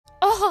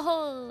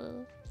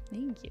Oh,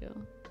 thank you.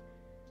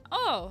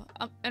 Oh,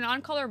 an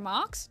on-color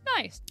Mox?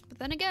 Nice. But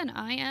then again,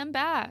 I am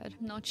bad.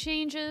 No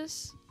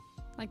changes.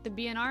 Like the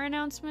BNR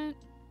announcement.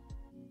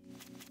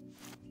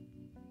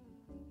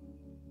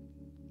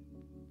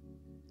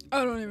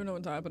 I don't even know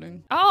what's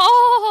happening.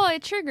 Oh,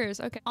 it triggers.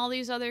 Okay. All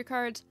these other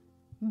cards.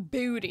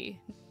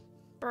 Booty.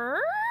 Bird?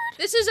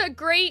 This is a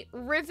great,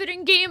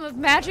 riveting game of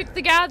Magic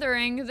the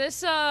Gathering.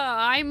 This,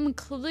 I'm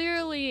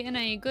clearly in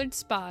a good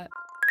spot.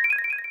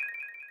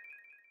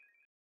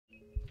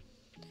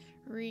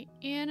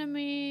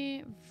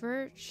 Reanimate,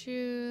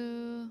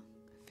 Virtue,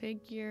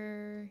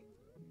 Figure,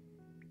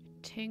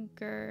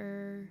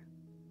 Tinker.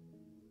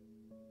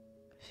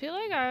 I feel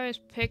like I always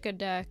pick a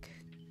deck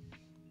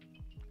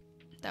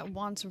that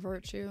wants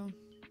Virtue.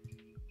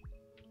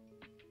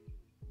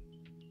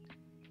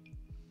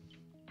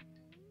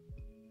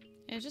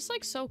 It's just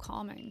like so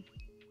calming.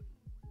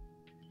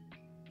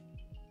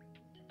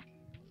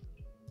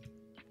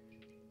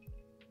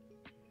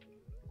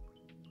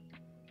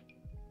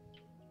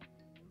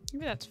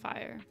 Maybe that's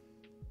fire.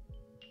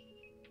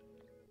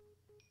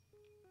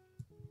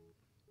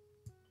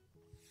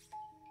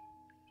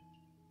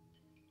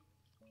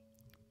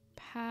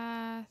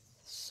 Path,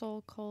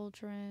 Soul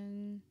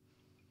Cauldron,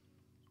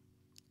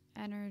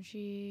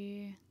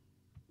 Energy.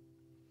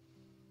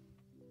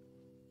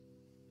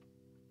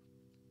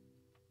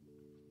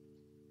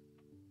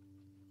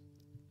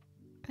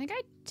 I think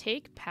I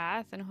take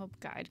Path and hope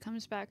Guide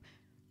comes back.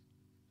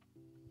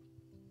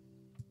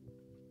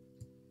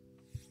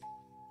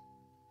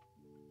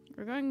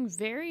 We're going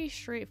very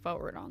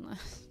straightforward on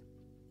this.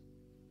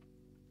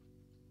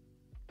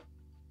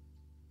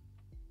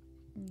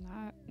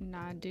 Not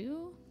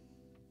Nadu.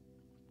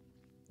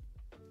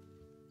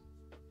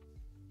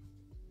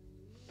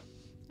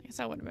 I guess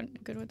I would have been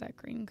good with that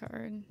green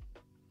card.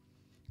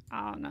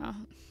 I don't know.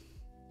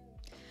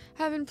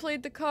 Haven't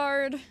played the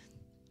card.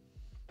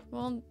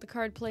 Won't the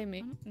card play me?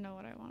 I don't know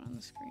what I want on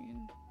the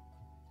screen.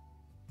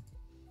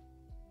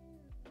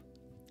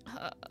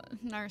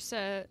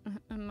 Narset,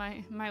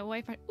 my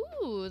wife.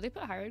 Ooh, they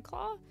put Hired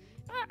Claw.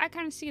 I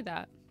kind of see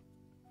that.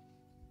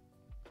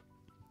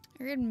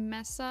 I read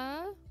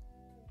Mesa.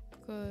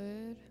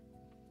 Good.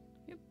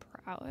 We have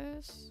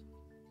Prowess.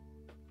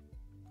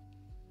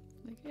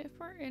 Like if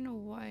we're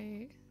in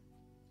white,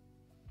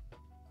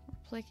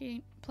 we're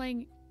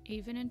playing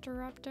Aven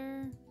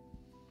Interrupter.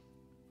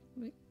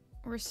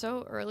 We're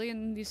so early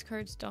and these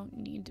cards don't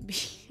need to be.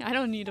 I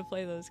don't need to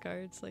play those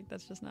cards. Like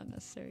that's just not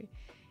necessary.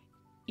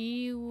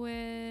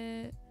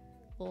 Ewit,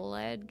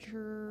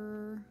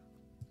 Ledger.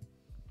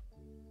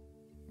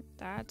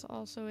 That's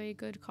also a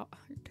good card.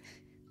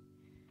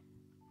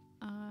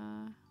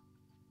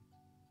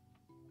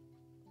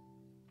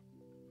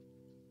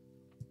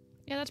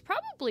 Yeah, that's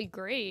probably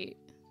great.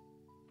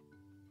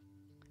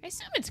 I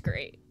assume it's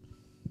great.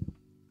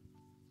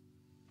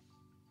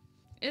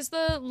 Is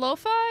the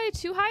lo-fi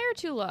too high or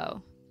too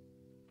low?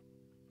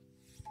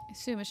 I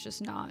assume it's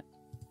just not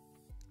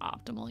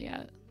optimal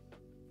yet.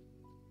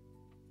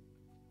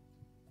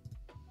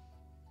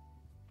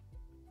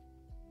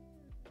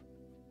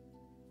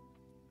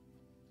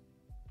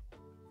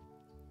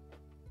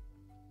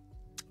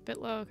 Bit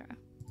low, okay.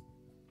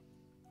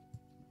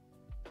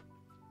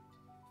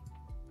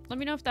 Let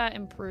me know if that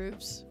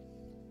improves.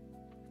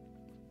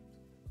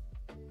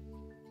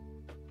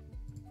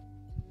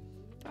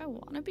 Do I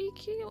want to be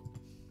cute?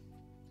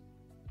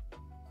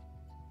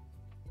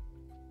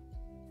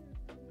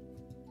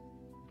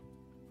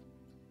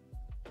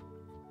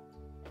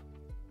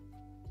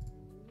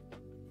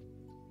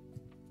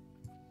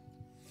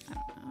 I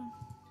don't know.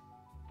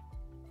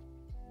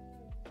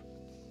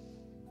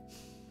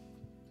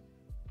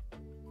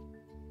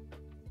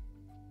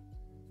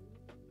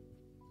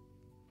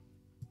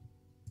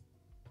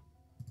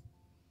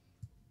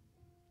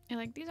 And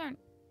like these aren't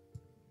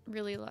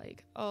really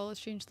like, oh, let's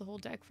change the whole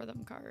deck for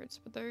them cards,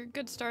 but they're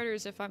good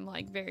starters if I'm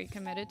like very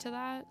committed to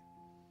that.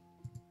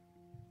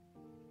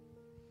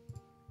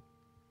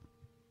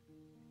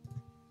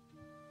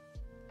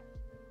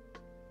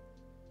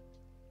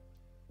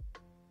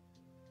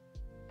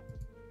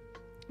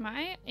 Am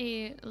I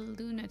a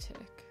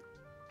lunatic?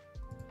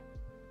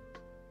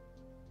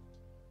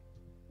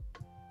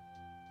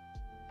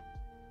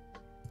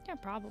 Yeah,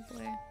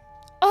 probably.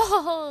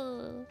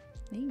 Oh,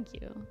 thank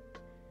you.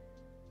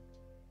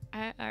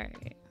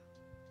 Alright.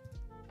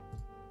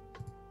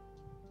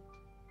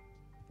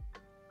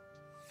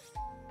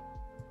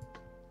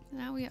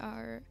 Now we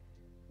are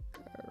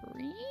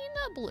green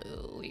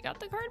blue. We got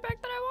the card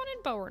back that I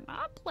wanted, but we're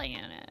not playing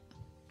it.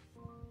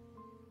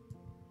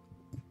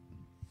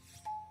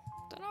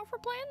 Don't know if we're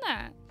playing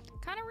that.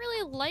 Kind of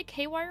really like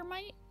Haywire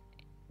Might.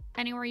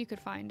 Anywhere you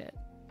could find it.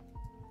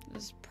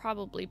 This is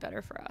probably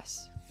better for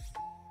us.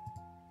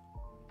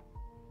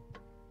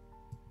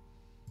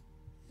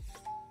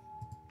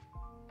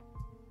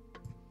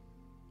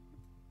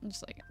 I'm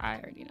just like, I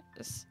already know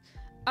this.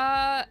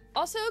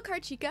 Also,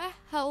 Karchika,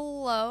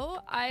 hello.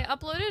 I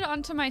uploaded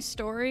onto my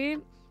story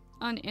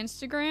on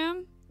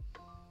Instagram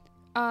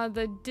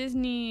the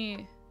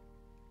Disney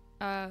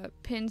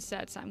pin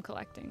sets I'm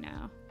collecting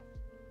now.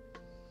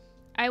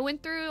 I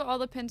went through all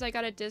the pins I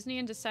got at Disney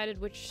and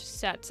decided which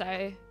sets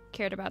I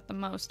cared about the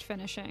most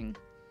finishing.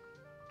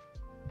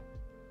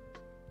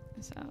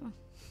 So,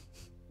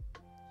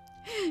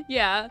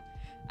 yeah.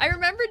 I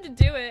remembered to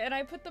do it, and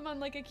I put them on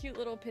like a cute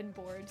little pin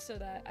board so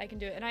that I can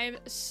do it. And I have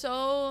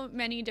so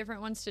many different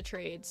ones to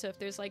trade, so if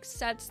there's like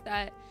sets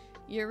that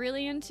you're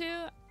really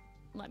into,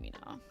 let me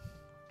know.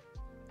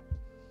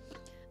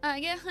 I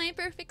get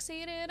hyper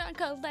fixated on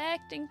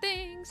collecting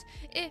things,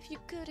 if you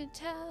couldn't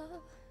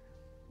tell.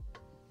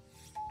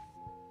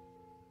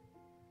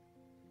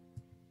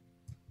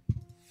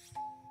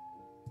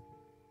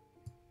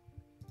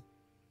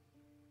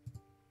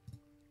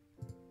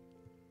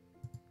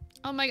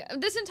 Oh my god,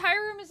 this entire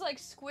room is like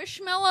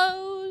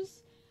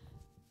Squishmallows.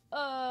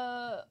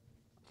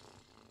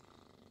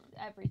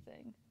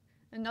 Everything.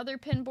 Another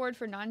pin board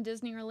for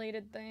non-Disney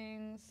related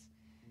things.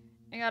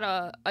 I got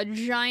a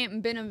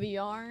giant bin of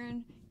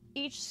yarn.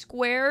 Each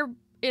square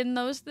in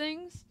those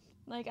things,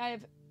 like I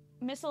have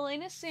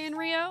miscellaneous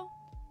Sanrio,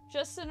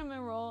 just cinnamon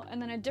roll,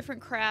 and then a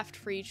different craft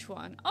for each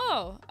one.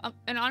 Oh,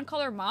 an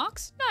on-color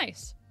Mox?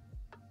 Nice.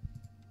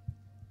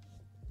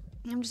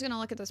 I'm just gonna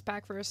look at this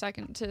pack for a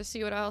second to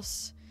see what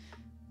else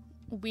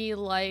we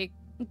like.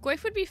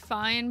 Goyf would be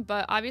fine,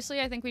 but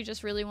obviously I think we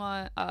just really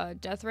want a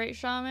Deathrite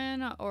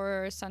Shaman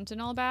or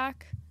Sentinel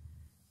back.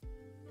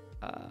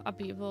 A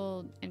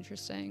Beeble,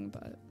 interesting,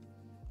 but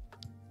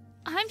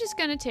I'm just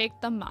gonna take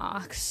the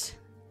Mox.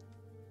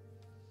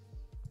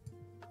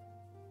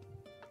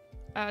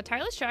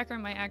 Tireless Tracker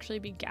might actually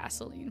be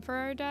gasoline for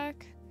our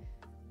deck.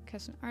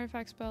 Cast an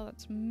artifact spell,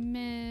 that's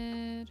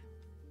mid.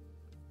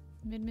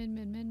 Mid.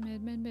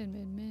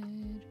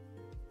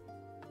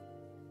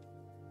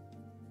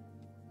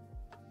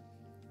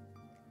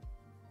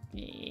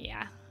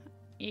 Yeah.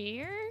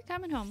 You're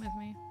coming home with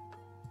me.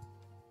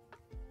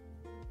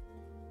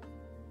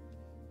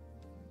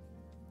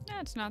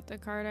 That's not the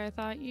card I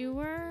thought you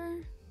were.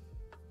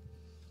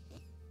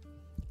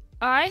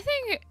 I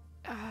think...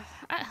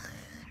 I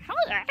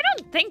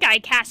don't think I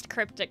cast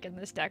Cryptic in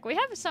this deck. We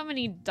have so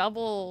many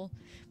double...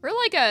 We're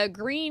like a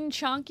green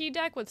chunky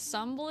deck with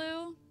some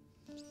blue.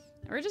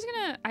 We're just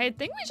gonna... I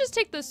think we just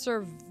take the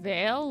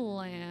Surveil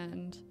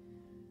land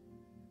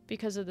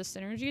because of the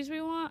synergies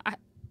we want.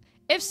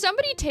 If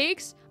somebody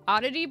takes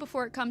Oddity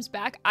before it comes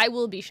back, I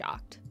will be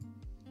shocked.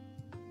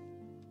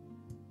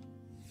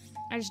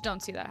 I just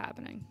don't see that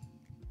happening.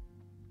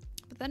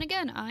 But then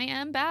again, I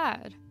am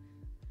bad.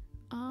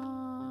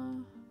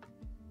 I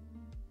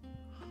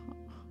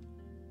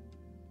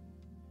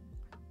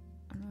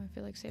don't know, I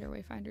feel like Seder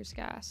Wayfinder's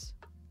gas.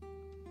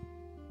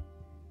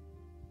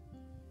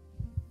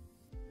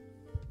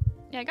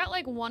 Yeah, I got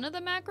like one of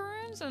the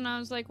macaroons and I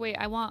was like, wait,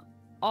 I want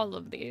all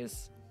of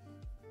these.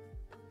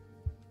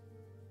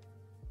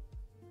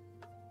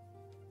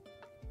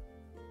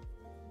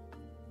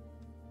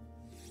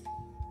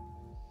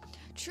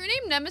 True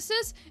Name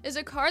Nemesis is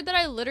a card that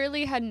I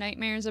literally had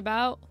nightmares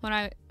about when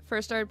I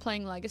first started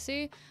playing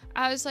Legacy.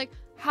 I was like,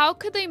 how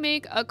could they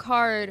make a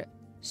card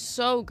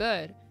so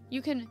good?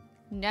 You can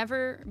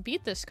never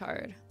beat this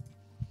card.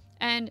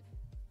 And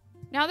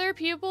now there are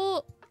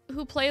people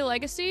who play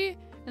Legacy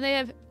and they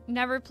have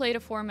never played a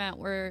format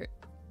where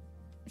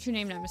True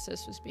Name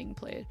Nemesis was being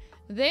played.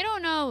 They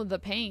don't know the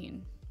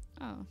pain.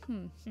 Oh,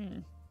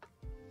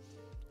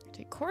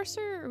 Take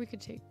Courser, or we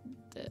could take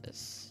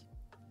this.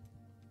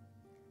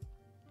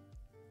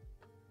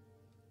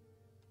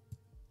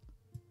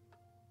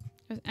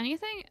 Is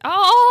anything?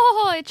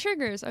 Oh, it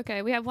triggers.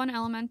 Okay, we have one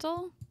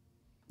elemental.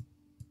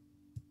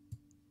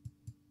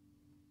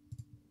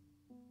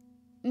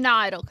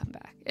 Nah, it'll come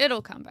back.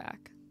 It'll come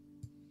back.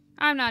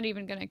 I'm not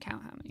even gonna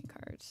count how many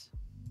cards.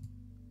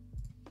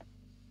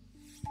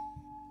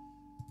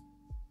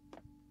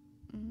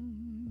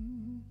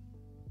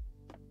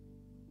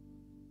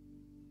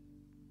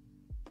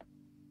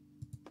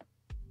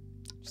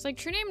 Just like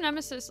True Name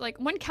Nemesis, like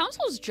when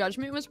Council's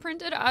Judgment was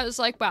printed, I was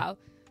like, wow,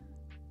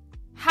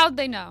 how'd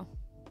they know?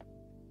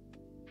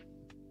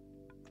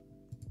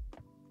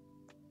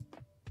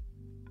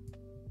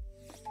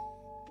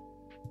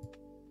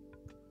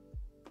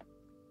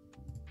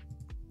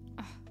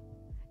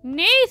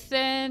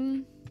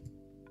 Nathan!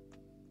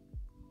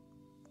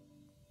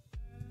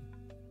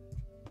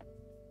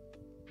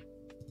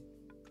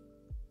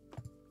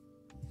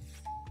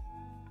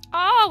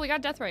 Oh, we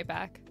got Deathrite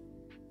back.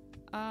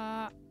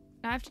 Now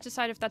I have to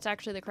decide if that's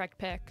actually the correct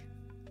pick.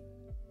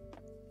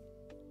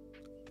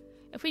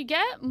 If we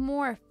get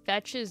more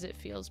fetches, it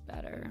feels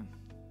better.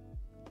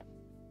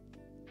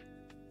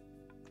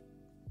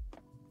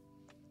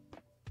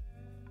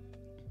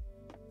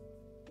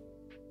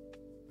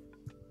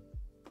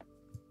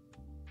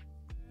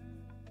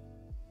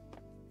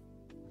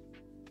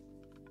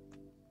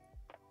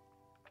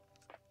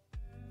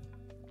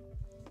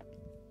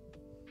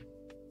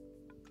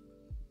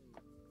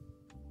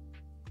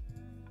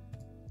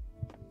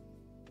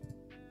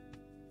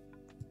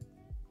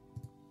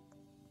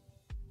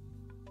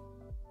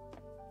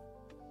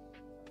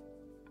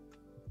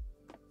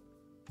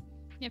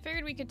 Yeah,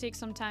 figured we could take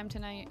some time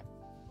tonight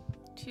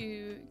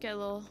to get a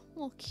little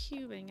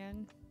cubing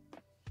in.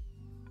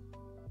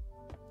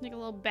 Like a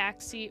little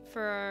backseat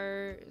for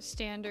our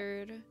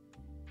standard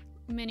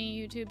mini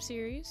YouTube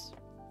series.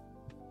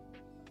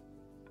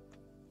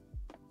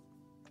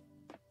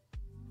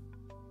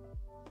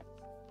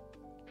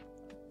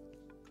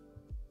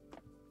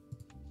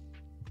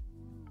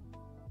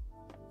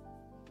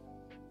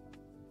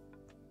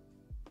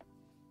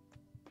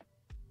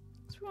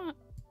 So we want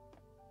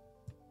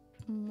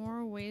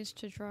more ways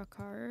to draw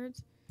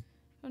cards.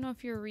 I don't know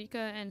if Eureka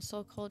and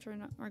Soul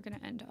Cauldron are going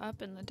to end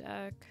up in the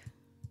deck.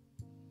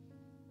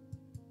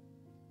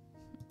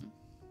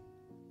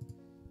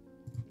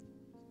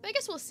 I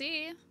guess we'll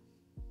see.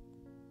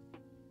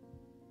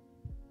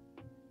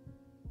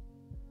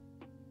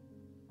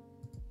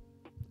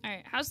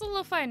 Alright, how's the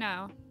lo-fi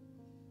now?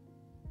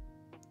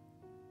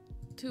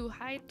 Too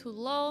high, too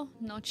low,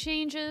 no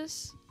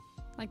changes.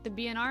 Like the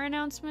BNR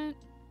announcement.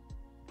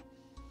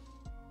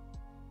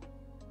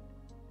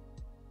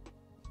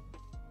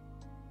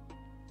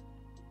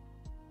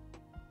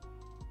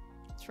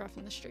 It's rough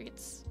in the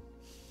streets.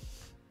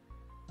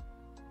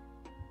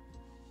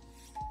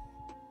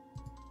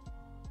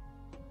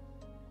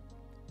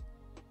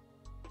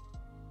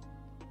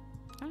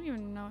 I don't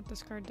even know what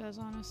this card does,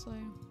 honestly.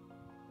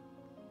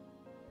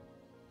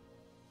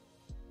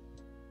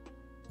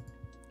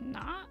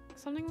 Not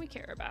something we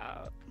care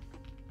about.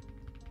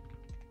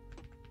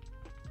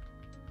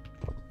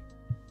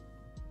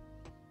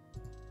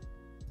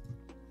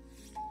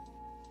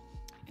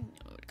 I knew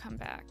it would come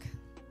back.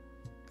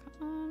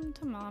 Come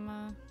to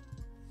mama.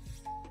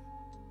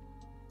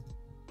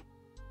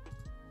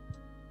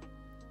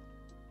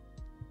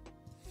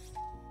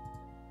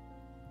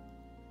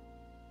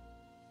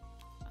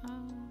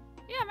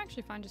 Yeah, I'm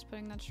actually fine just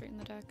putting that straight in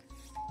the deck.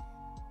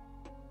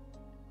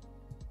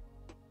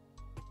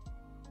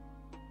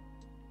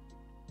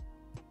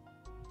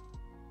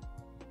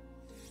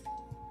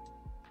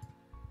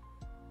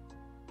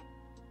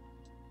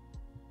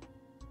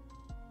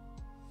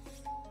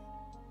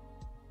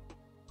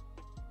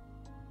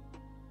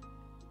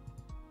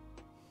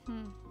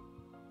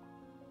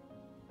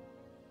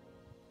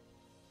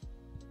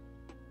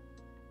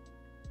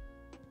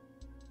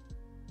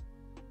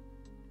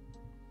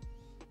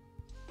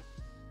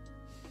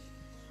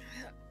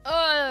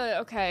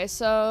 Okay,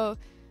 so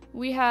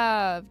we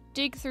have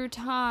Dig Through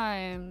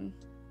Time,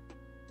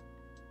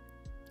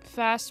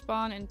 Fast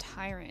Spawn, and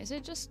Tyrant. Is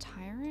it just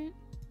Tyrant?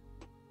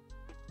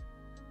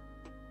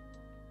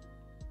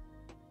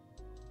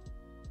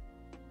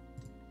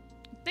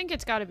 I think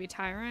it's gotta be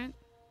Tyrant.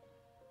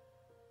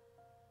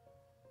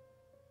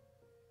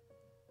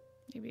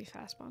 Maybe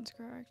Fast Spawn's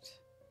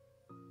correct.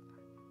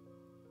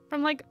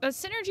 From like the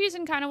synergies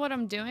and kind of what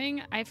I'm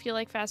doing, I feel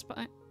like Fast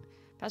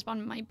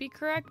Spawn might be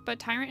correct, but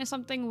Tyrant is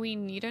something we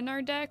need in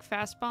our deck.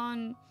 Fast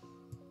Spawn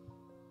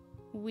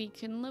we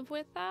can live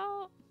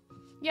without.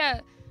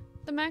 Yeah,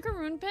 the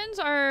macaroon pins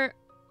are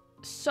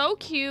so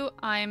cute.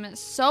 I'm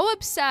so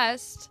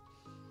obsessed.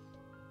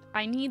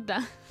 I need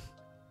them.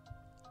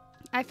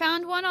 I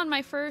found one on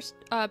my first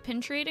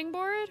pin trading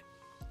board,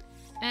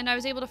 and I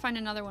was able to find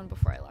another one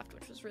before I left,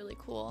 which was really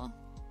cool.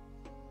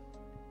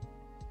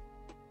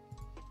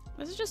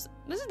 This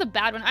is the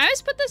bad one. I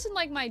always put this in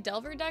like my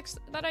Delver decks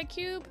that I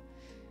cube,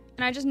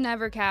 and I just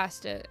never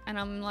cast it. And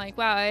I'm like,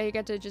 wow, I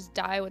get to just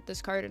die with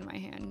this card in my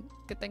hand.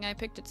 Good thing I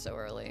picked it so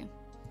early.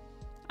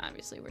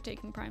 Obviously, we're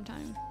taking prime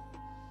time.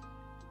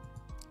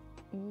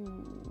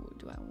 Ooh,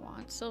 do I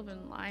want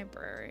Sylvan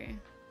Library?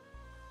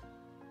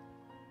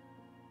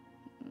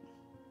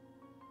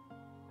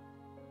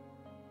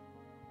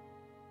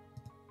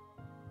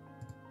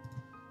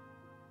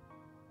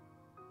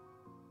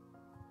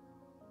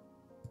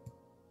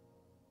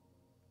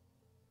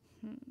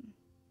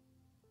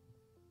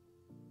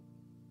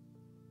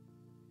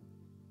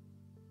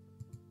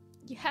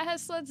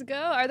 Yes, let's go.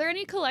 Are there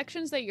any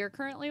collections that you're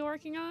currently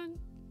working on?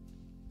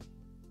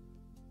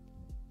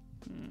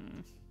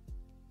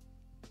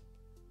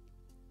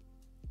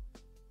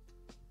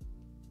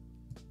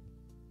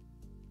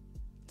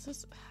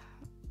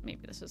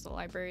 Maybe this is the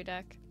library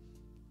deck.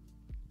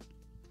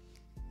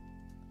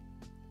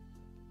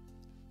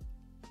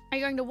 Are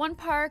you going to one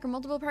park or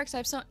multiple parks?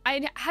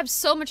 I have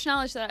so much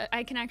knowledge that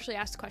I can actually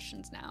ask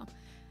questions now.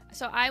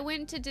 So I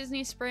went to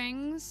Disney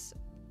Springs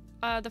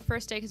the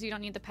first day because you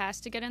don't need the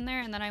pass to get in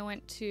there, and then I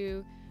went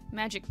to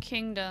Magic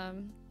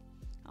Kingdom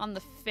on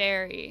the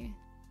ferry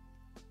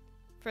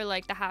for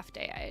like the half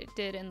day I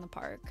did in the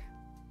park.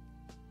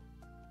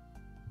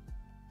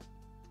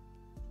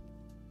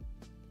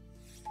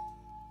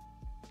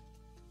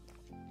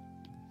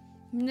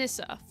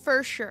 Nissa,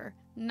 for sure.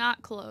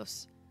 Not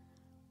close.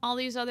 All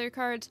these other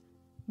cards,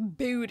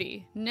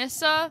 booty.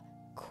 Nissa,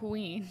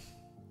 queen.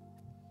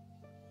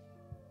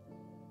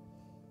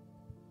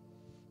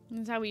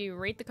 That's how we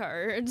rate the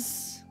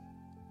cards.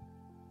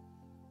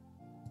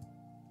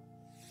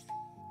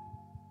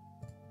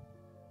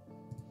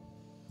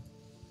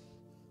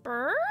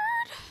 Bird?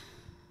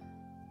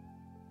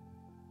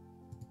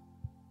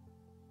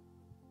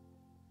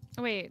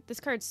 Wait, this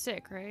card's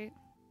sick, right?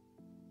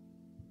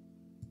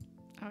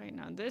 Oh wait,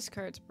 no, this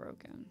card's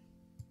broken.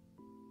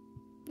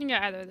 You can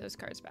get either of those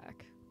cards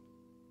back.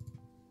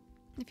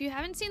 If you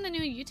haven't seen the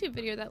new YouTube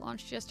video that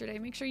launched yesterday,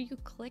 make sure you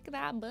click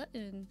that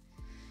button.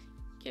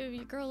 Give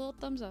your girl a little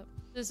thumbs up.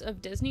 This is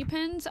of Disney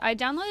pins. I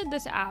downloaded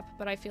this app,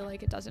 but I feel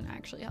like it doesn't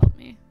actually help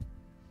me.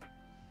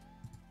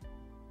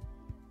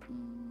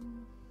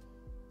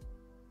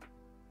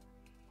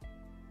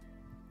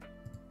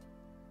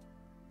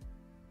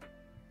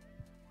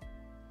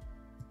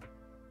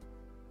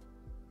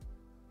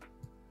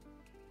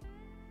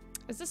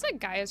 Is this a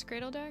Gaia's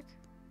Cradle deck?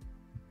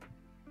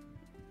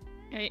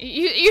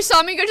 You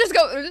saw me just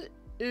go,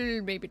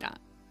 maybe not.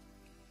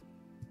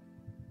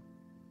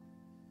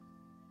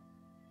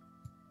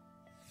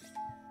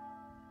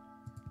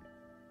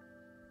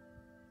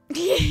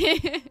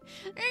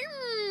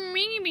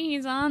 Maybe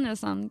he's onto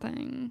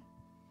something.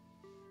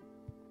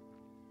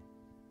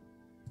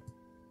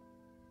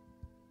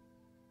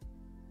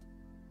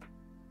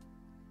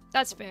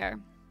 That's fair.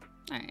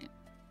 Alright.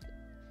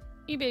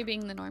 eBay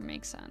being the norm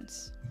makes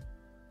sense.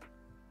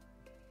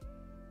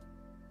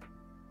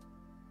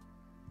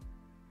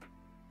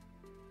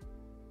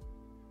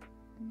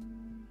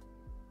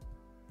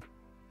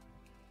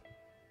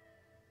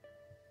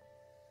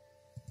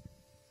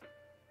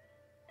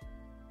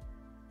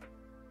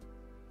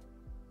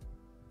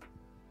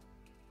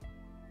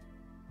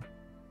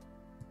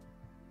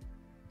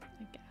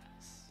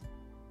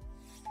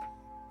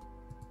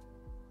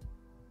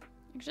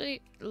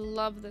 Actually,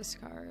 love this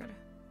card.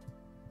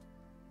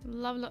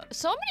 Love.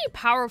 So many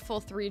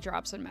powerful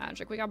 3-drops in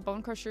Magic. We got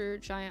Bone Crusher,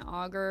 Giant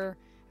Augur,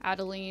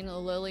 Adeline,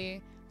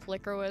 Lily,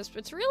 Flicker Wisp.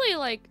 It's really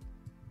like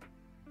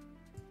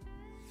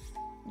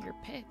your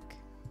pick.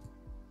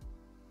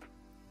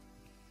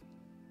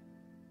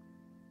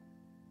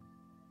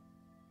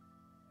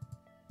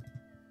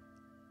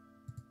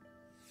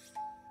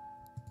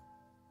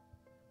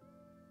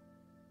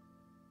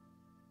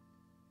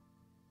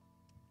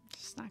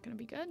 It's not gonna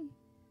be good.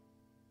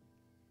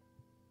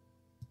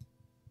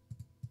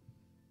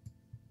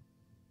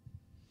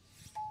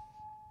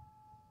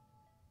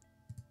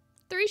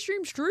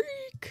 Three-stream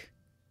streak!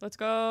 Let's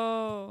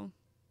go.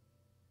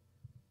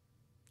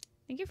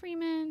 Thank you,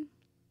 Freeman.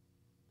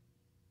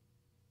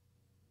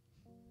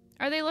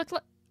 Are they look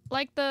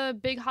like the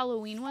big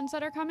Halloween ones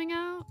that are coming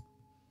out?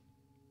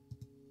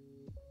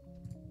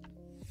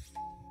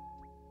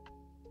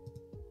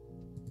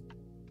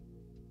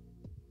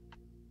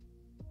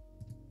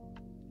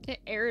 It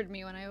errored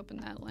me when I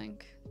opened that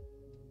link.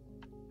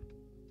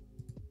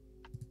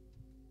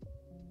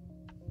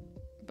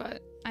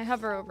 But I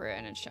hover over it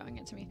and it's showing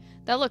it to me.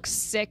 That looks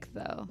sick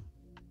though.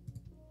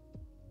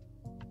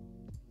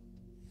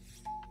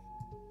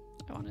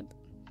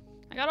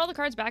 I got all the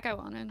cards back I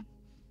wanted.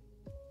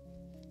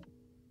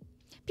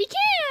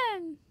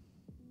 Pecan!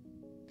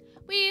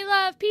 We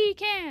love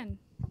pecan!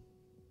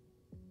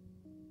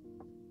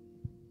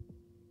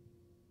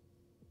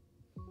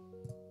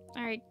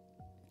 Alright.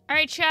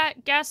 Alright,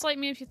 chat. Gaslight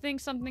me if you think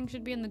something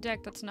should be in the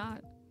deck that's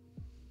not.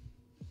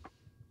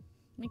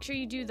 Make sure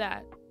you do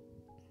that.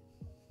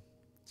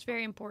 It's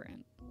very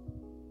important.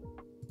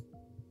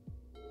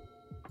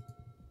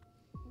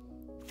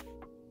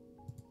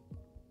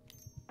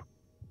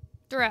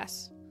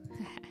 Dress.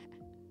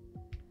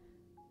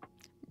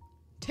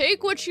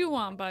 Take what you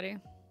want, buddy.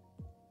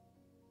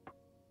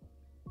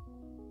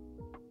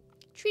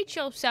 Treat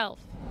yourself.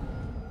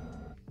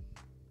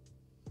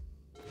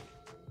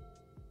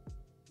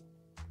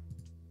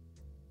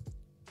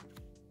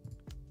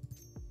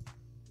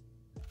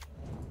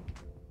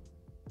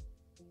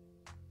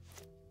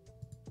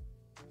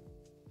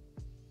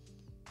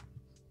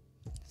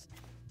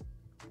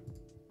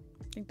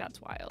 I think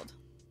that's wild.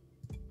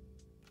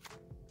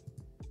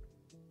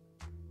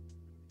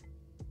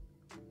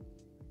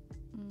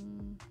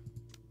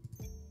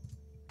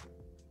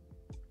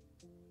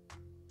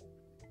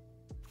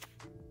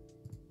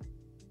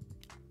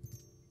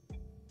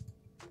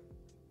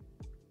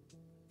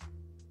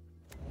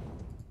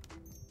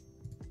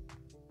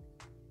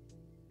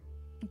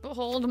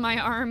 Behold my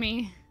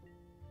army.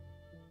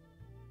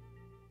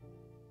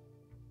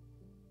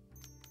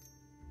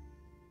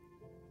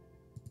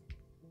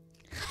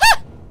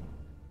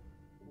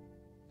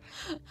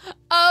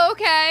 Oh,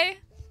 okay.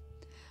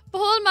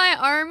 Behold my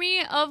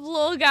army of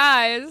little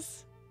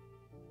guys.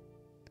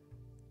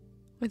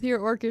 With your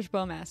Orcish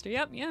Bowmaster.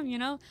 Yep, yeah, you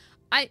know.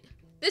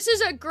 This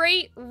is a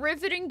great,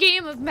 riveting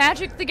game of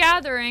Magic the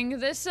Gathering.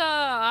 This,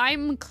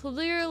 I'm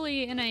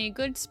clearly in a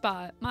good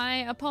spot. My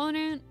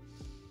opponent...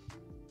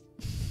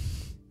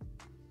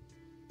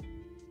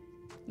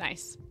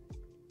 Nice.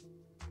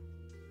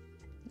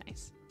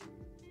 Nice.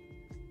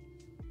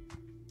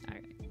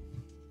 Alright.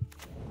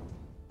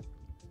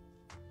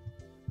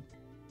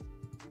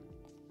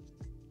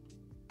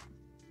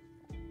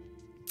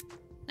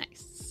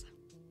 Nice.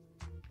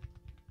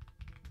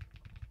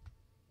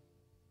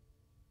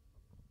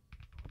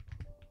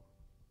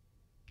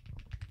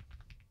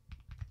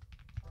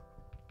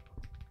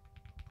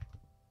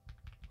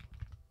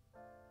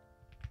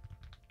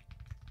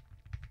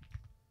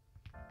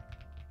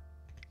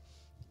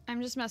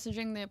 I'm just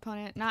messaging the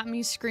opponent, not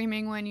me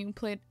screaming when you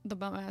played the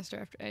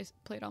Buttmaster after I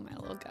played all my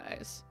little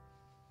guys.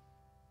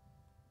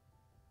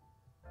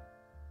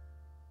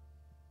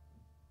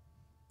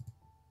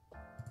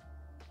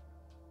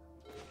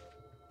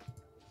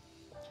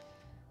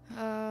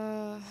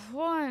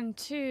 One,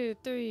 two,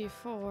 three,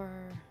 four.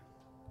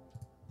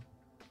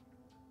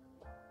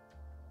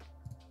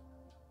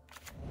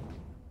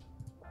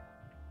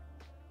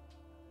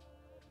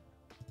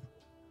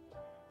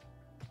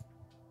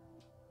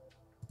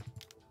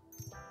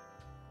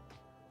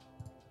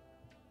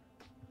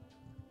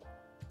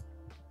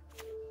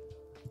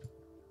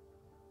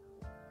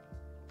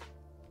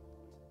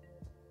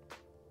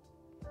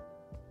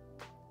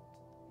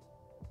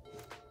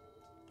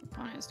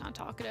 Opponent is not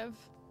talkative.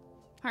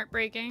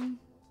 Heartbreaking.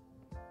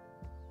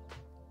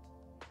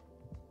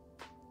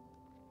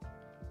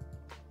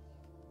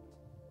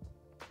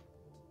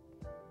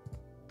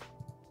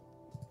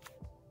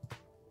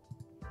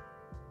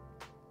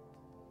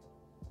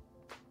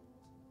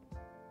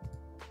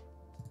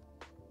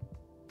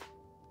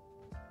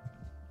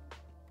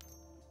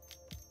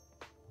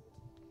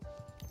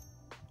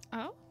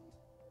 Oh?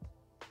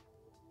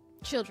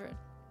 Children.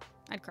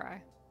 I'd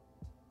cry.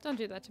 Don't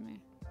do that to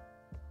me.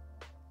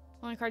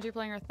 Only cards you're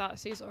playing are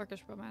Thoughtseize,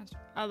 Orchestra Master.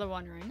 Oh, the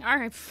One Ring.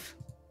 Alright.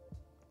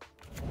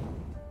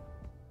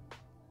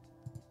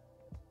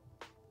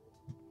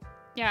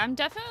 Yeah, I'm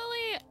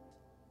definitely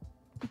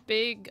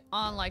big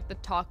on, like, the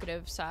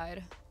talkative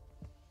side.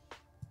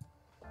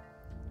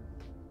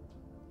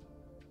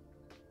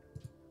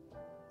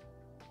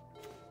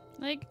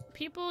 Like,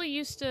 people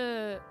used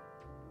to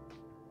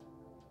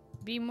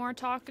be more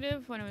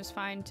talkative when it was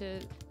fine,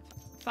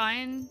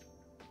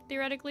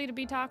 theoretically, to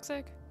be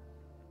toxic.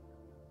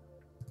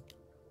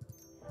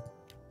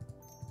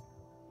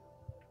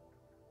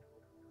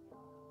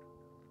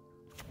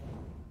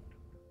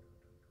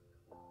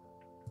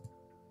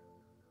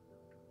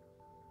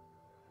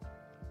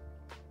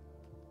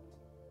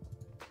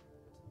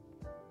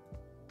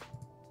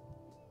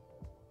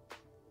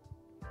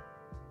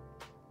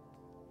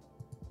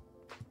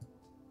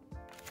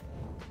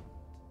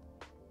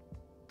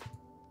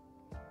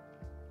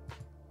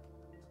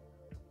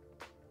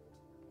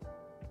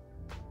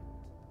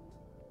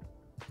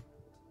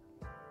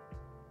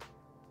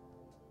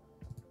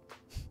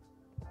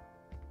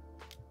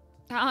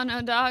 I don't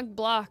know, dog.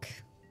 Block.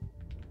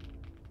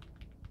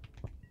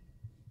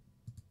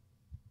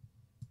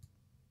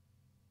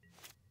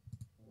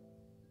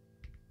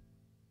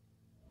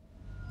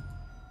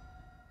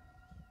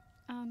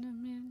 Oh no,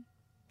 man.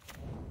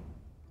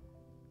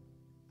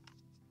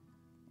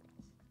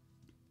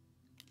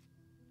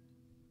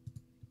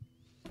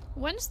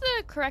 When's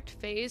the correct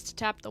phase to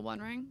tap the One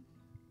Ring?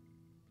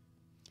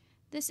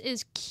 This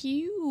is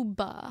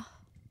Cuba.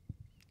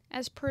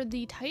 As per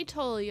the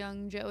title,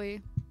 young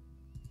Joey.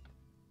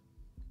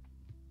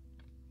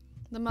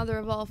 The mother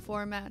of all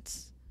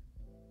formats,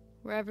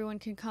 where everyone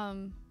can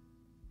come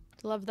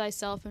to love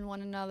thyself and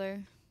one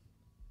another.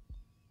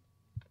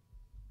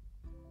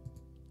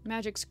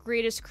 Magic's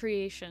greatest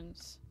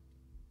creations.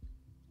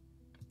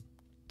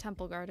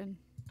 Temple Garden.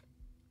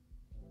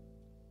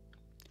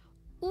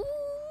 Ooh,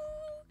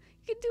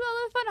 you can do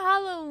all the fun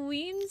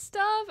Halloween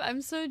stuff.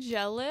 I'm so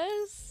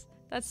jealous.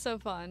 That's so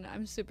fun.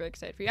 I'm super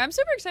excited for you. I'm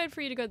super excited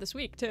for you to go this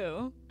week,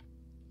 too.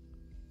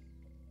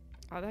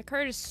 Oh, that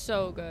card is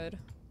so good.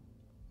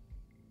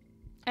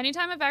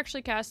 Anytime I've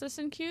actually cast this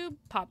in Cube,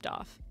 popped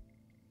off.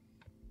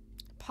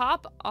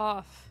 Pop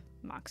off,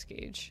 Mox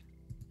Gauge.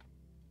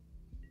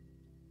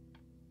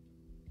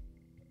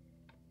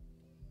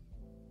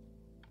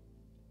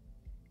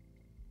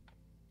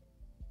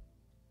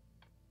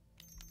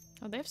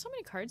 Oh, they have so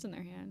many cards in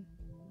their hand.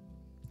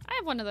 I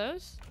have one of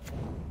those.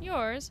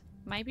 Yours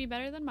might be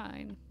better than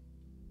mine.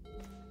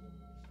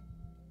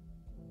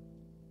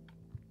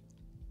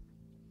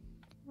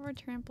 Or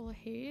Trample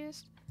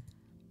Haste.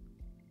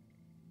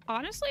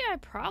 Honestly, I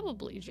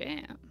probably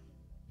jam.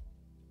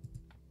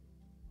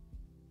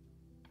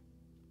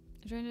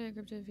 I'm trying to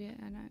decrypt it via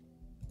and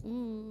I.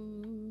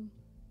 Ooh.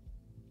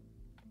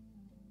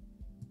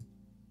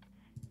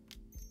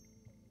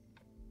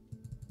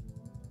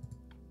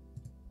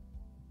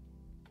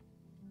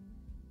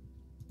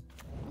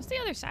 What's the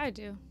other side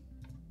do?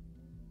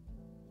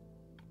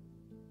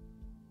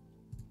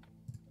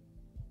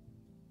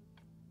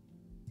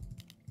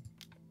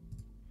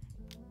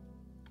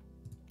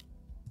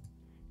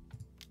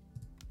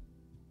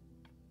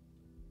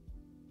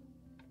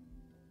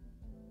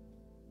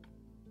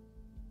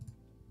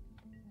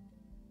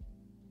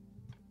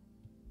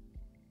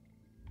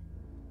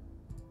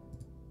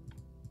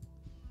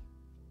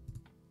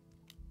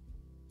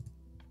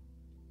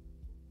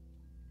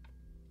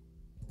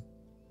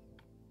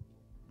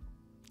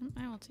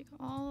 I will take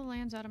all the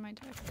lands out of my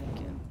deck. Thank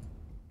you.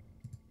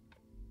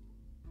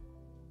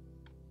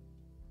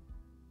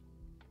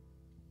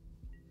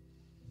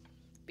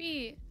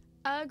 Be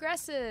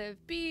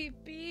aggressive. Be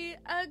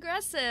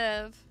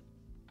aggressive.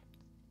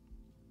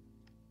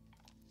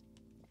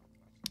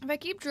 If I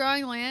keep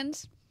drawing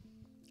lands,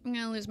 I'm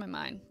gonna lose my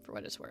mind for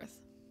what it's worth.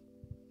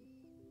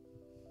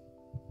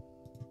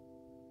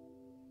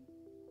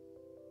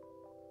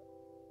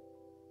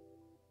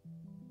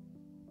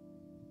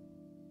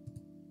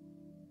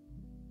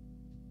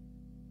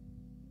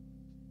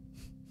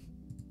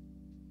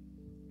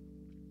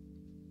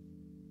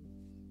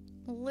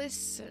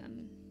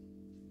 Listen.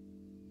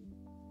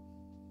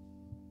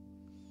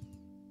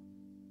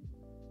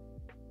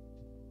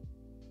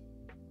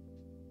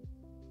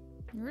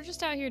 We're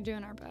just out here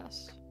doing our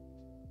best.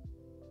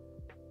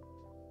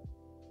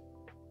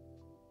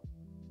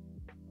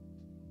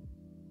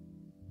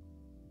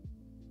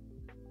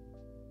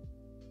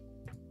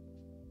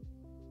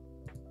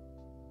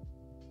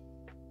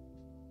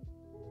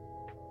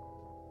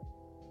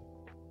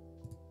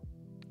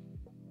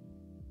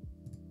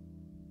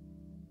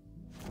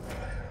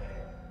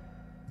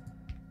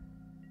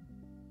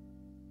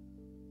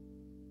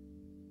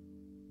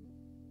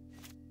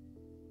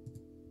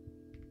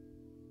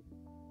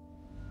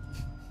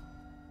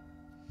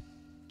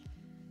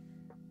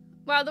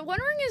 Wow, the One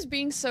Ring is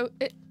being so...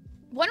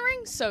 One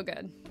Ring's so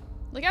good.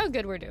 Look how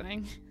good we're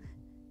doing.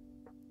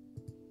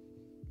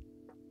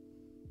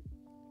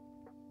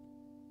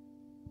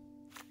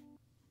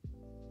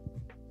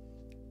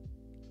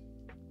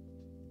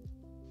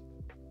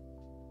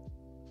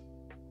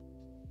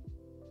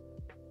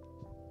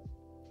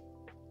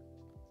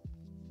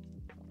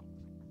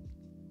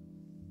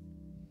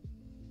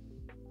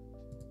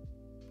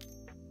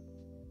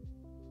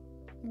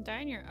 Die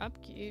in your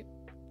upkeep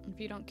if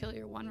you don't kill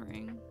your One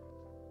Ring.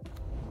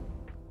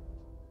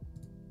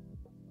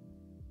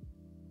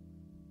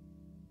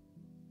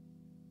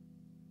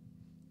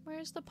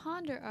 Where's the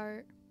Ponder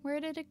art?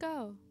 Where did it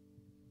go?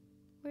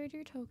 Where'd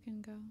your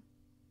token go?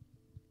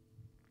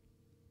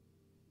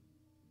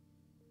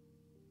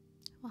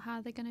 Well, how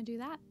are they gonna do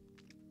that?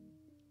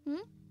 Hmm?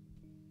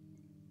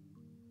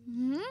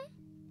 Hmm?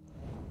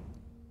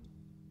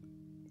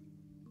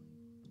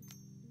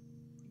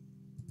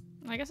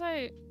 I guess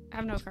I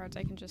have no cards.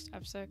 I can just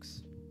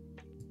F6.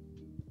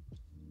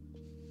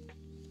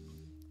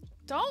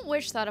 Don't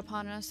wish that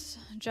upon us,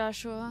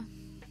 Joshua.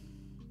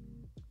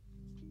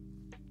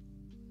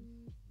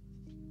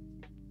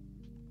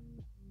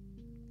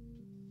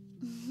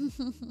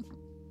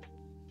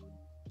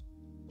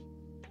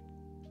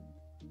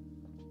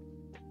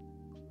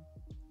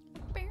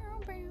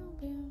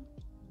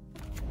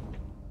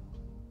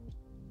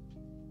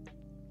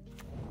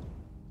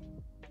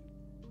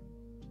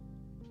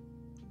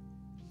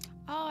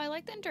 Oh, I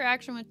like the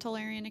interaction with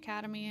Tolarian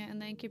Academy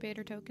and the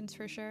incubator tokens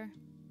for sure.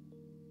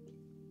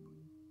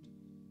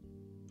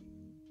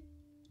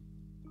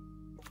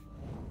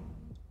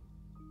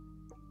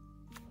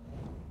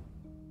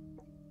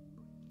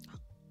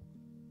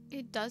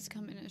 It does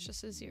come in as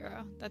just a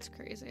 0. That's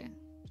crazy.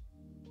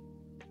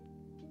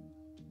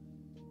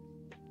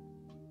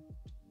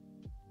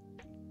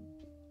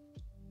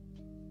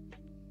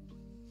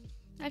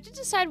 I have to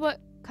decide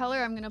what color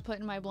I'm gonna put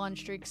in my blonde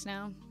streaks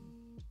now.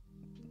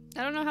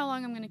 I don't know how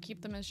long I'm gonna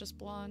keep them as just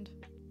blonde.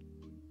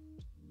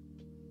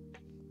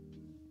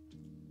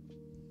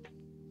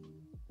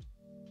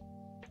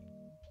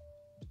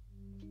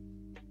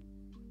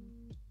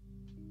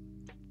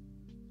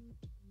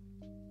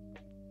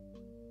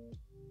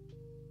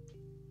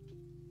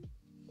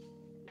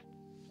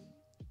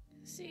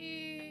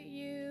 C-U-B-E.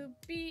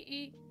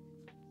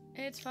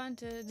 It's fun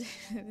to do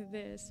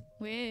this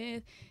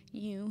with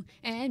you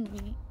and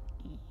me.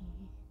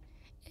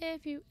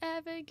 If you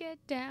ever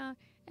get down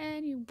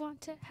and you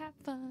want to have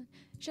fun,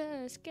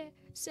 just get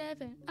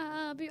 7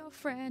 of your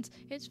friends.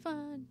 It's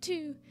fun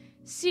to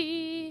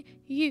see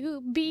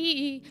you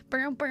be.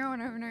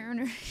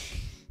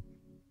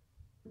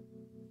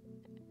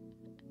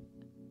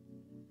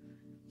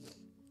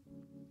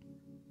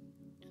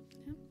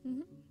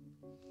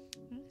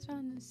 It's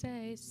fun to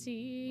say,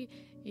 see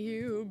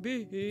you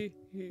be.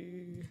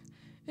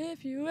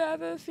 If you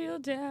ever feel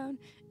down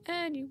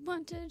and you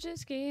want to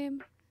just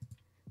game.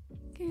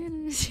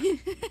 It's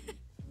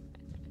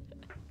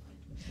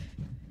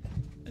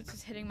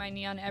just hitting my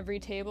knee on every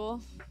table.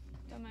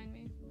 Don't mind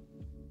me.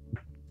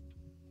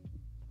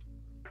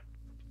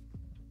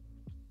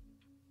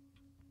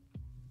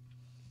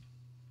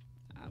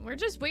 We're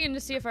just waiting to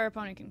see if our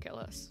opponent can kill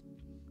us.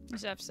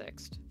 It's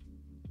F6'd.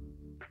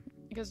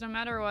 Because no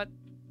matter what,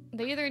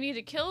 they either need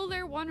to kill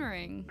their One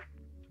Ring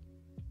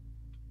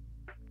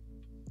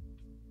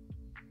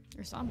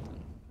or something.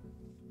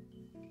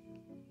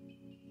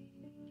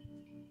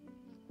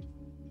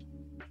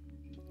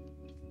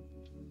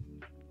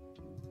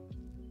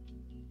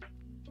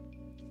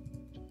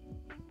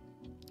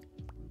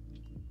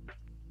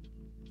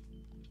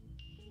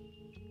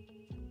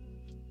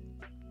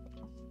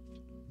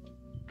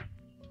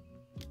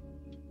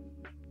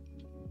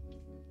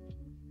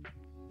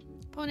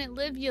 Opponent,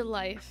 live your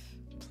life.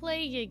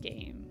 Play your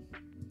game.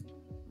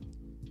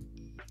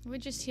 We're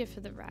just here for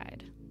the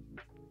ride.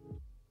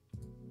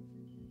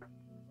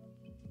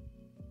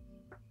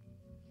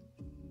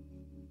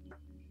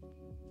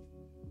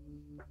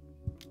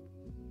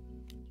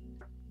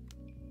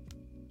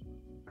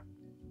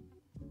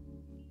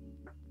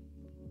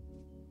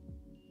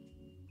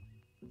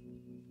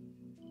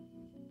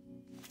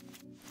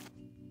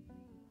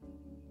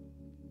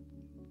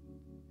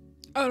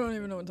 I don't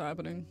even know what's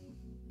happening.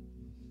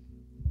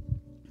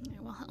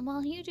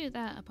 While you do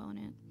that,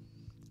 opponent,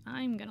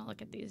 I'm gonna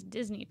look at these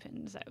Disney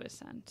pins I was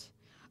sent.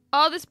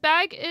 Oh, this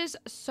bag is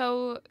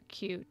so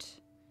cute.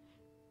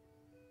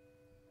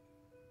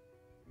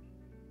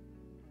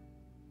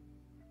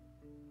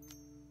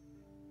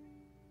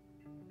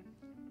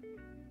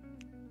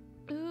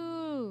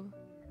 Ooh.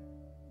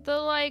 The,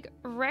 like,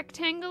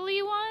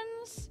 rectangle-y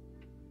ones?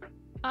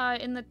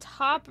 In the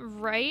top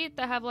right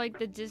that have, like,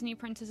 the Disney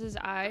princess's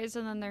eyes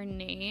and then their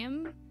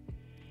name.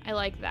 I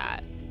like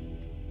that.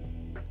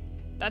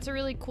 That's a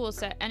really cool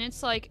set. And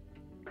it's, like,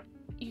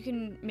 you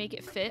can make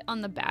it fit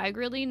on the bag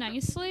really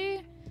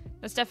nicely.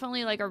 That's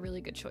definitely, like, a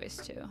really good choice,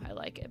 too. I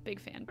like it. Big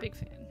fan, big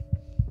fan.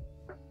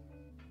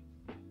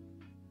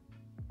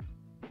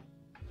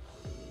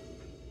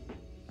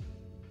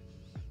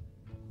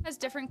 Has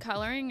different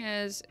coloring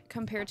as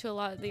compared to a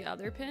lot of the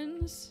other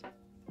pins.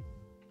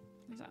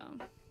 So,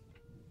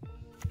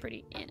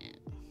 pretty in it.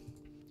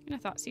 And I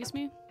thought, sees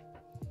me?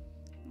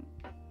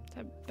 Is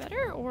that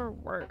better or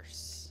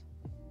worse?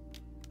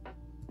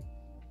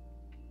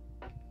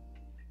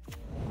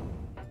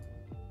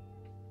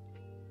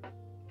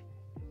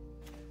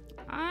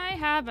 I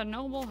have a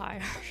noble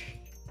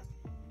hierarchy.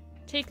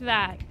 Take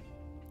that,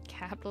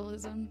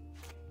 capitalism.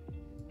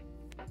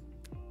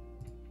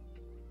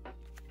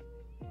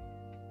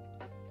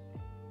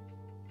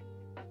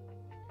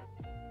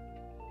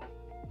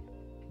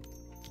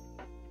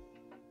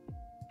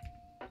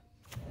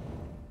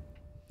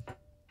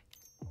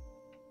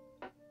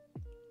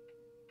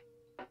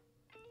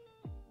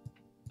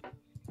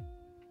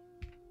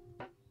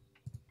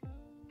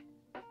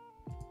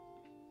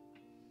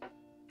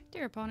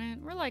 Dear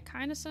opponent, we're like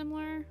kind of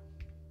similar.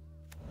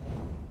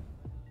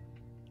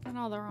 In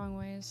all the wrong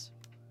ways.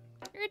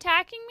 You're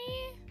attacking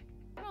me?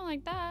 I don't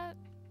like that.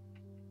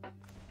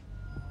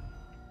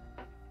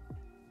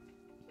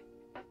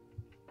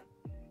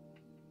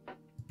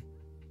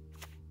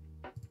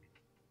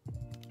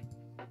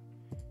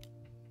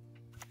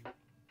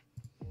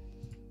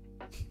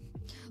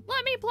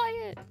 Let me play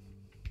it.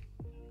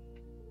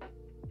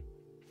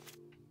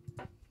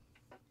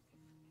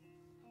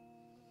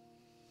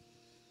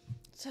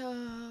 So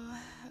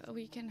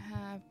we can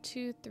have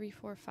 2, 3,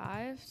 4,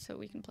 5. So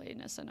we can play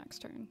Nissa next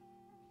turn.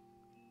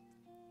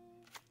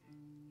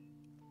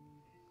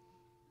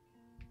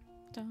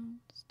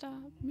 Don't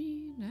stop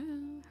me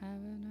now,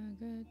 having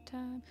a good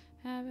time,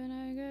 having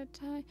a good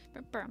time.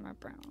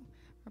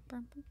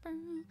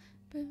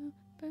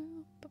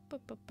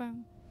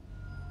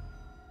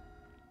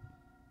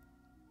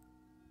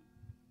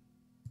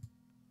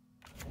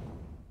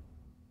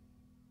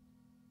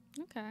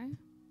 Okay.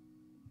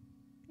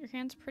 Your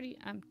hand's pretty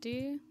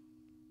empty.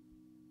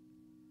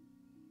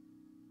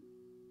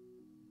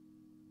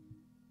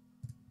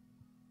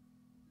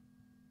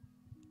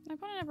 Did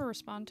opponent ever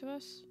respond to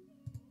us?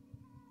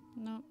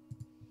 Nope.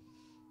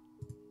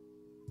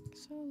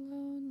 So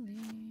lonely.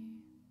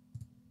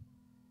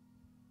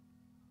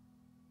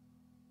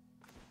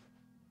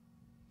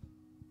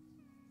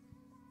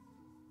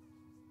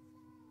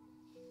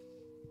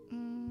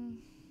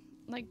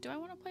 Like, do I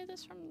want to play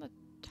this from the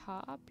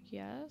top?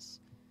 Yes.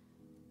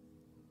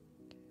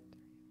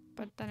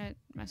 But then it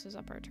messes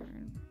up our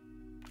turn.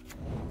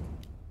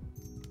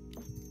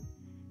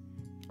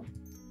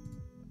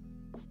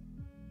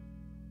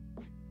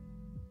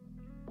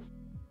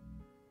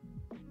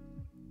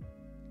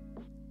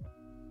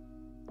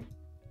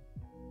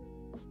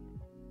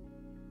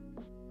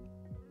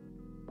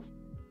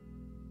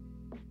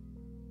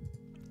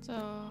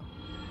 So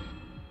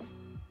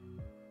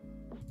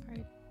if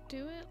I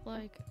do it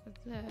like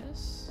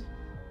this.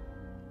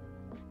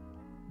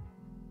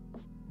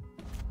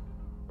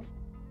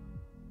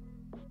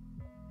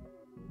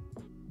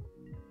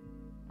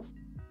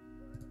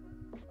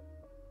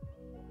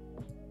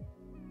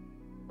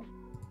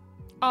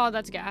 Oh,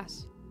 that's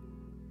gas.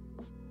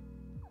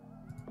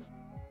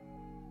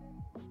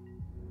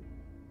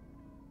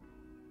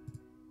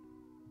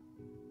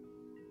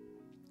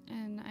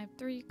 And I have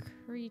 3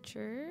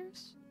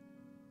 creatures.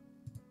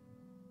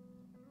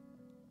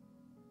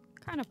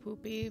 Kind of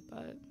poopy,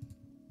 but...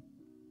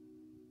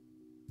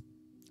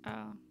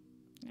 Oh,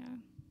 yeah.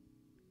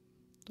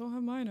 Don't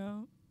have mine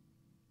out.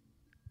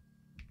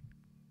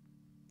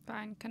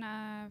 Fine, can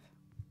I have...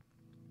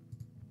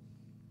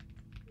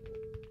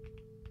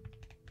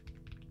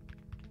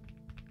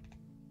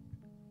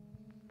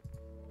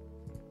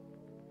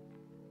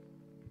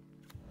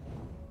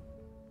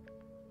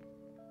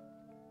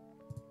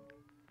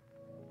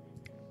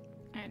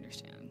 I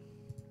understand.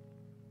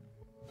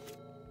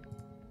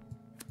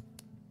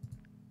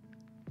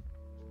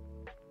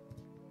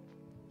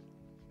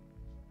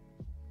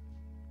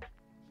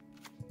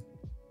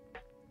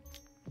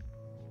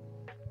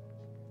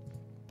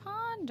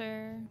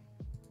 Ponder.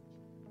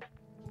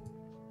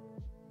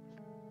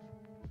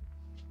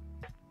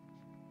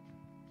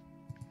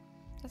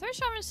 The Third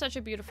Shaman is such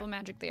a beautiful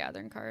Magic the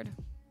Gathering card.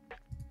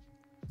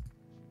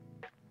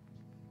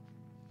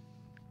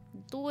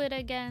 Do it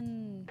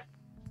again.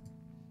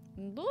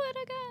 Do it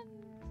again.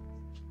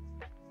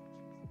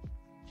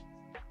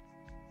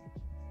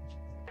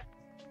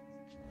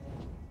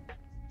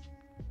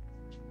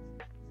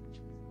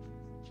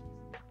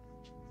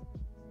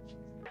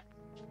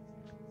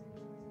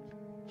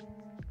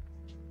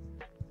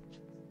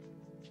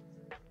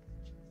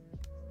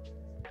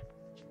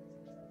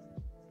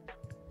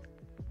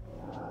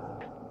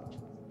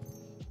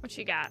 What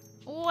you got?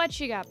 What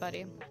you got,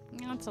 buddy?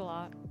 That's a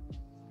lot.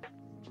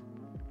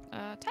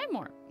 Time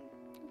warp.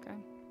 Okay.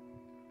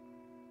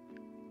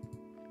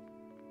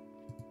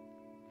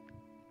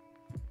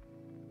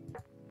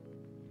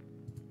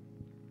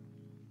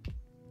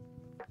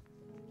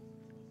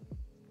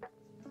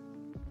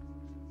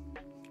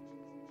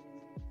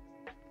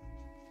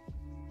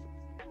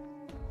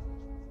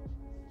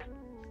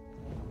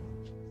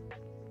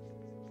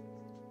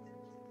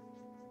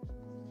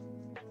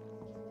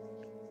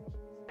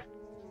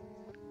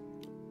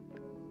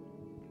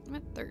 I'm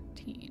at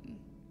 13.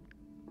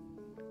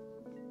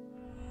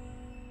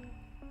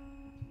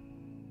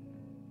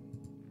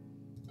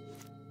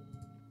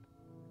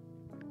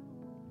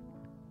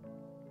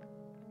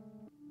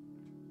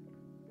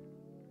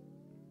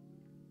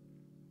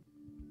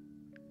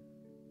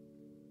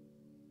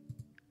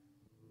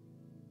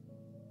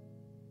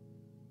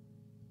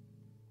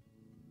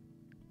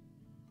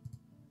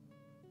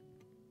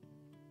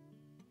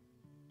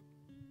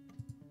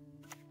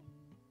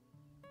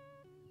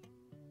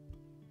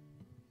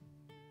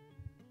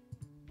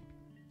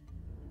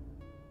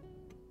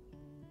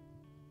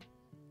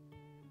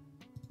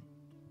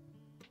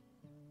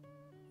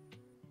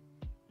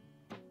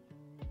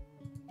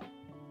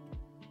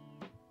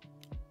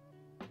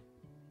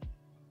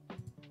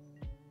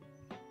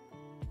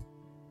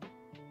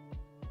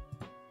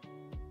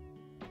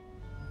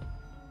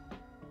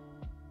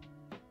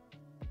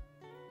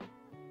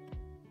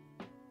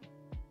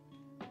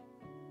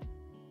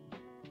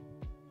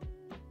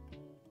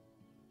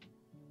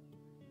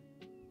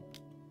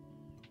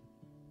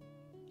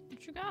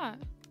 What you got?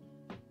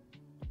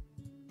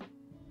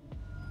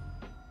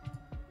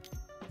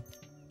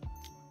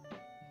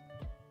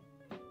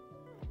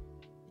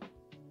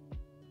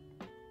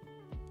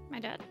 Am I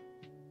dead?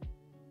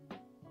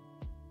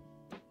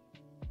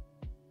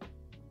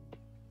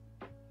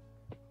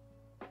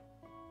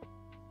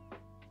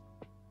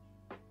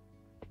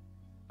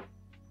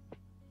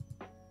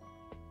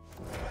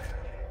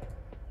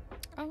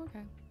 Oh, okay.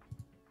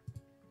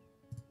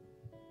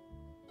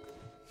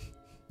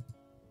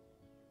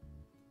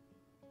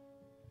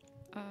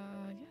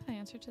 Yeah, the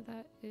answer to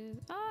that is,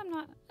 oh, I'm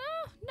not,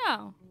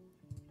 no.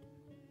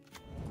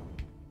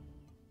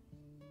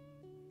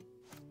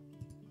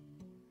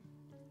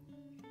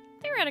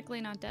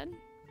 Theoretically not dead.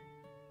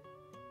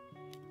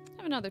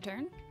 Have another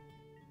turn.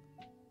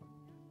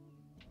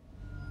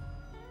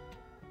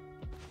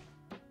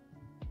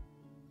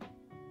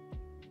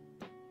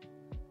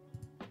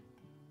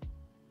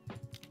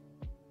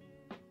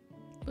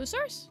 Blue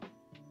source?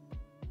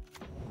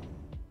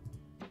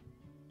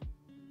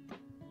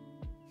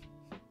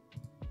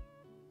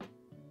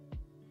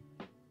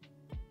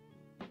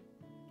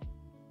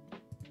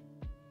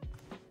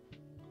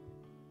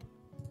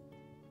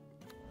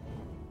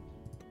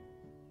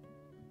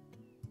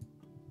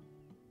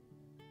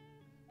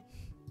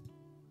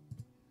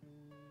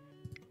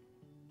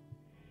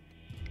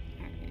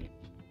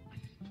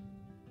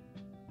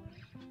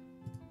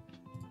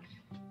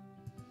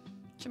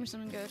 Show me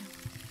something good.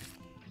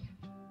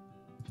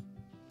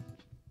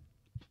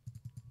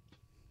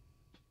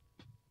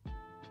 I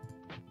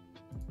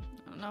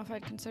don't know if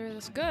I'd consider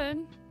this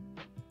good.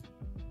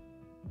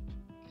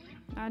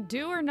 Not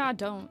do or not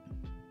don't.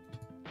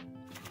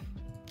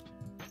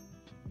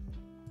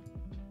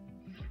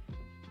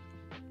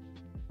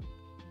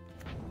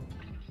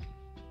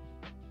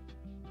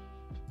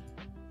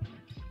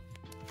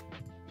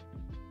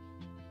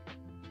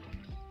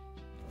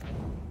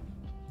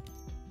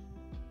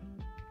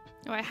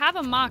 Oh, I have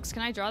a Mox.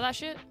 Can I draw that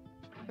shit?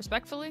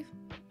 Respectfully?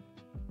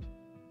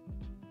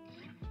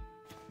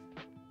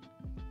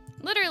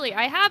 Literally,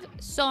 I have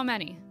so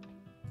many.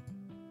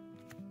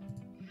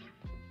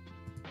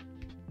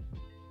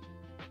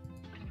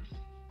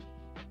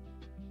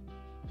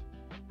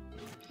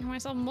 Give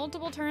myself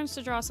multiple turns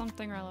to draw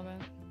something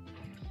relevant.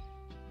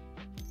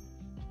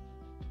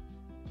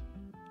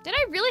 Did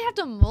I really have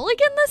to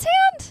mulligan this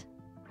hand?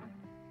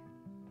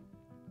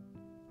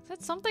 Is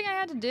that something I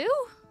had to do?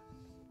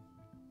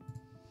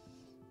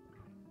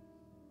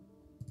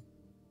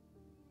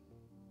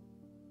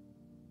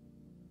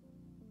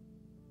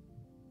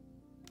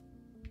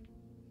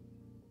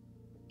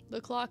 The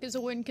clock is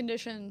a win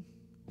condition.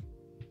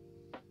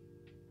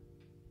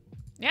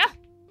 Yeah.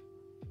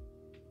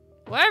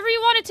 Whatever you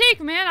want to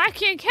take, man. I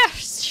can't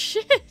cast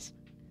shit.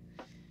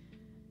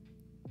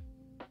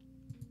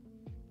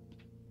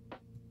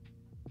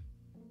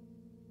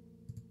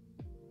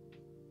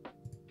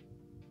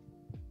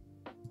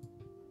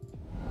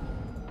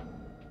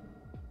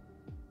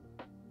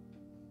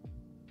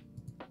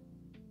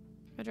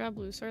 If I draw a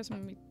blue source, I'm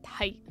gonna be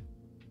tight.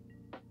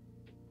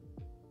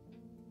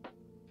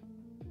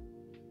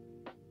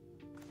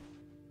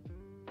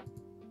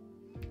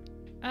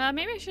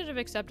 Maybe I should have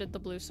accepted the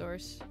blue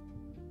source.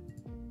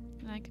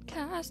 And I could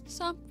cast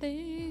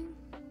something.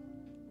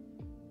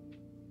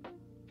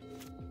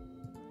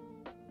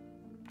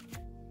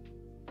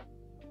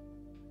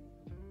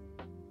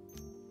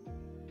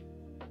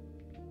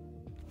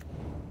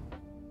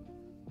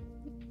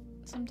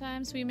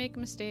 Sometimes we make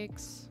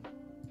mistakes.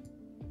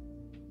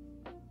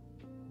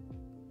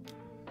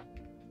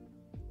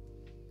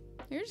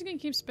 You're just gonna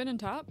keep spinning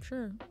top?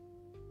 Sure.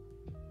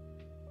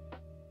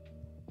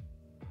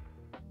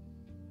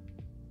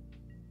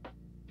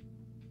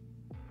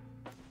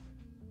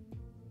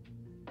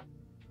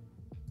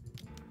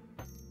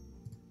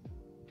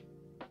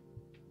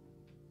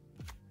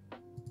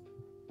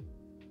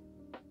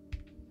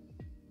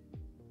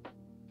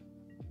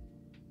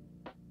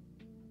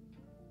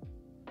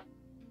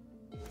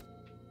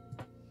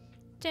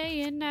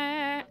 Day and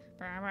night.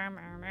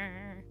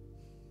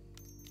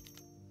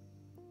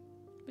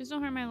 Please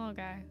don't hurt my little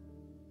guy.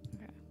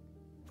 Okay.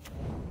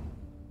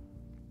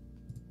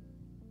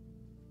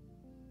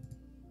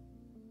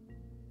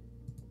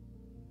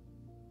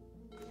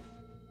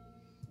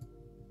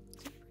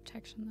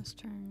 Protection this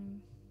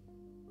turn.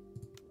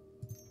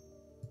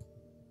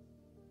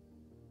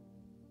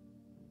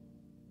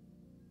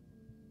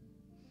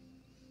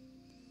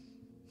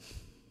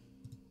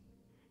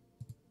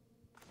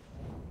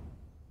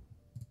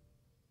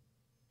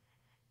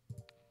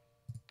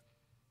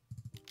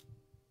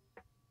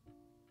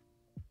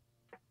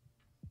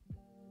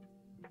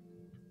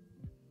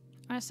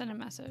 I'm gonna send a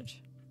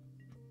message.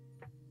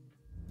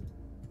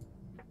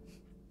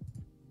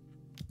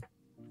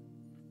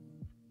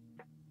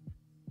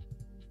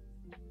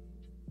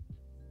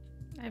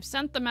 I've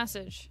sent the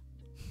message.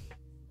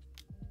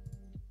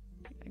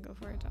 Okay, go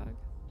for it, dog.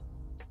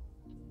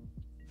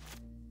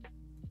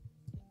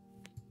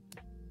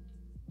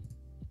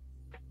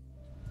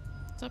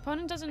 So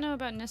opponent doesn't know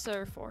about Nissa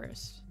or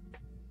Forest.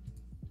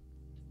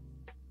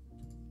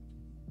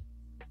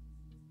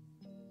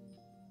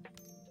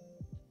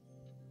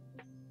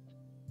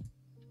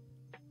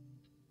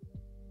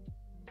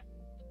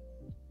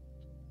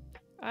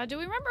 Do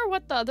we remember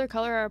what the other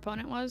color our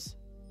opponent was?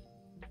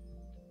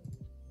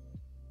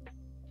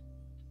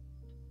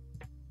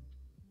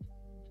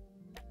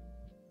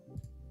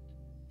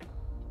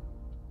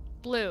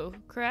 Blue,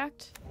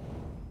 correct?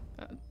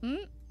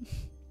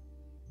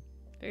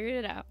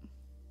 Figured it out.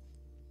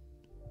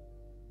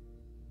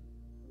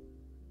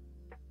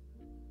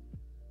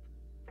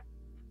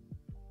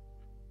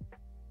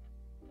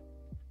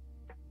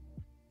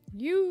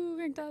 You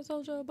think that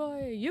soldier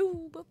boy,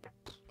 you.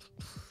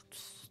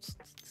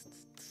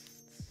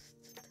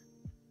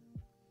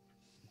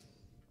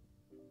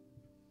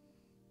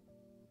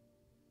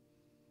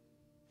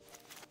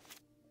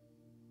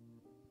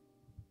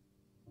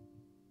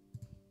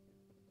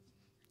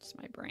 It's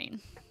my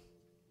brain.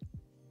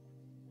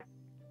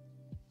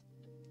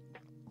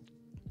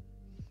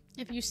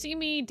 If you see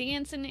me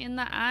dancing in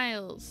the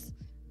aisles,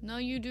 no,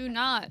 you do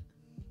not.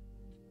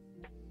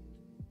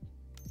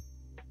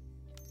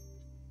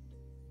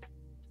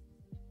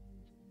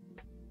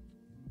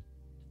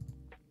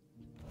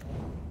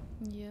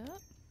 Yep.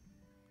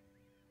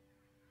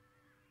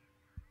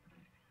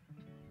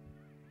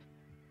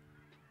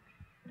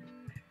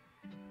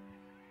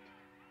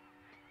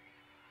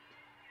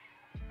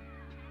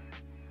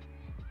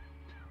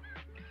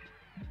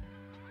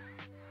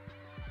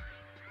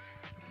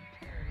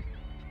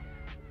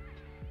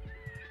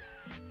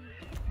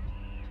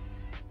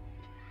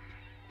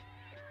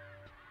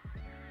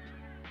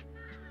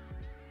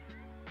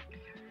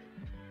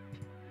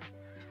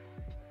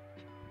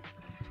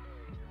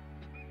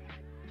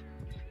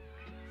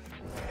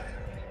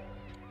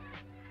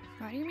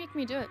 Why do you make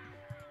me do it?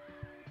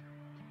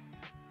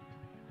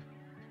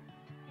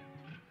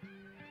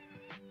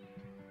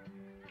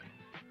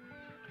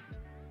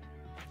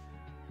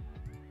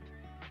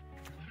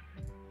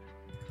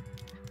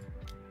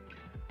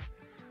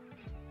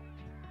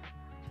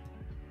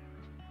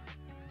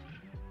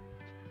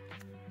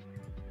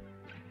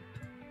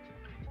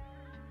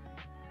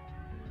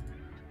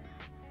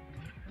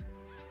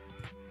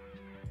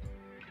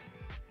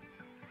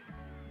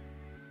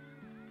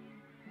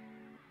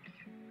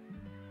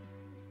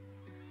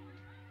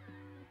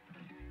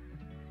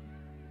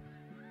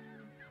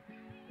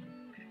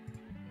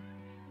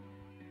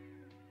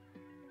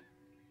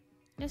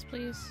 Yes,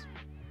 please.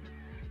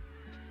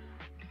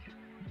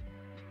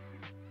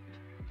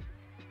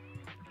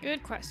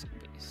 Good question,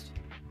 Beast.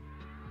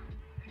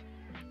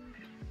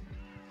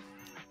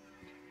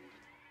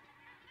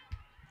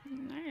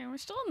 Alright, we're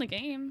still in the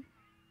game.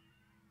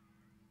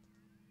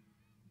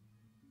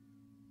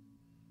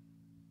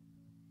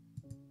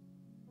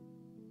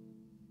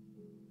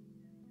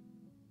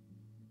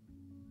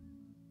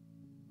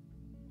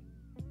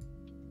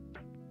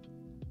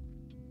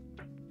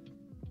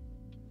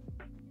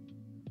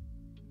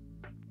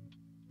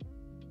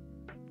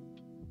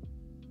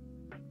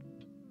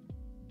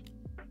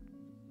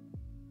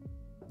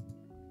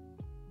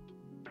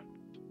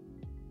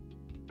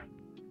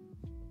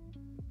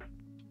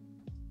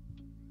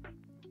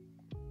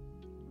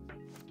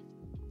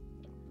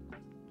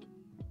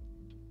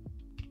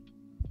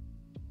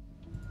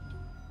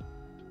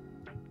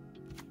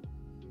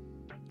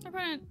 Our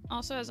opponent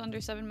also has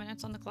under 7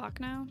 minutes on the clock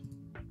now.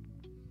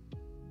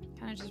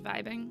 Kind of just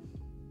vibing.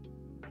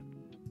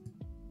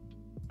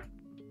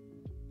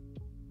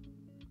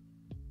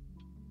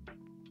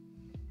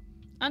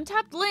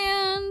 Untapped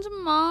land,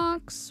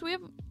 Mox. We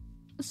have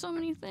so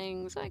many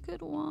things I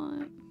could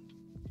want.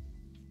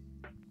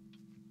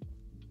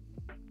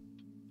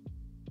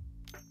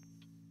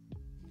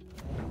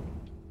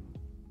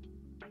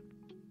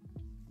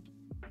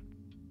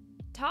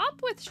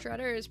 co-op with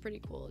Shredder is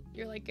pretty cool.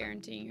 You're like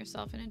guaranteeing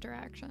yourself an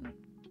interaction.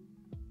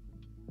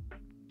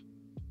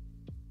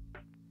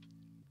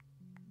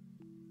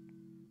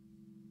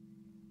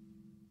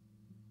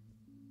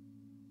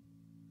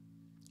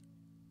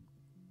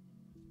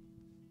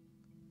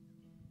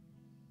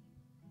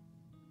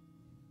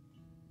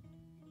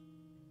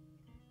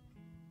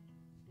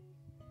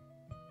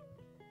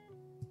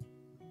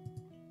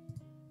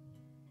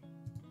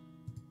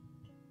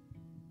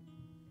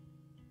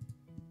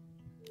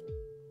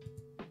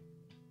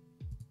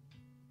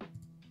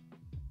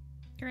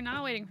 You're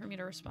not waiting for me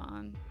to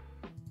respond.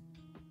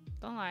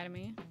 Don't lie to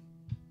me.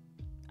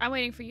 I'm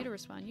waiting for you to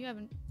respond. You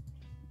haven't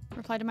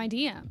replied to my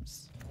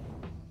DMs.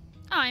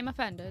 I'm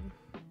offended.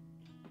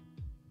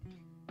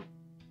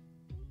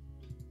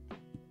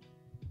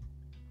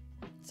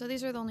 So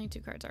these are the only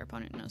 2 cards our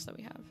opponent knows that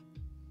we have.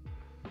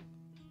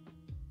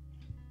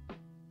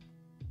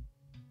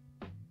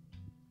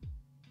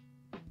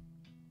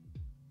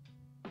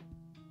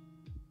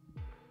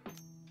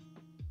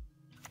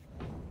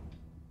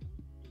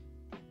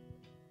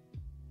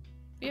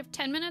 We have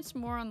 10 minutes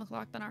more on the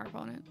clock than our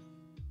opponent.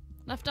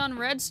 Left on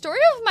red. Story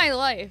of my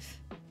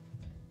life.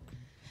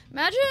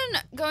 Imagine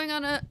going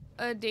on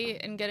a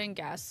date and getting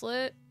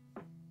gaslit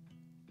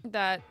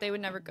that they would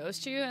never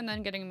ghost you and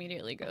then getting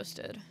immediately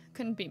ghosted.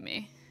 Couldn't be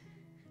me.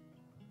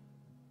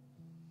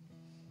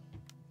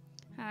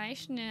 Hi,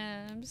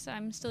 Schnibs.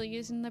 I'm still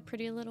using the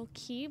pretty little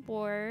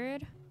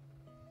keyboard.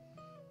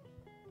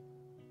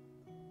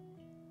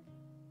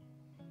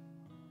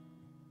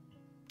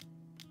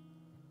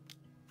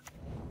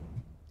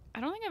 I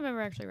don't think I've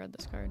ever actually read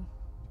this card.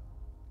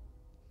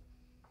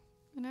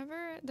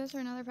 Whenever this or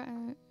another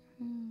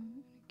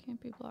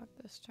can't be blocked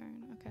this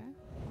turn. Okay.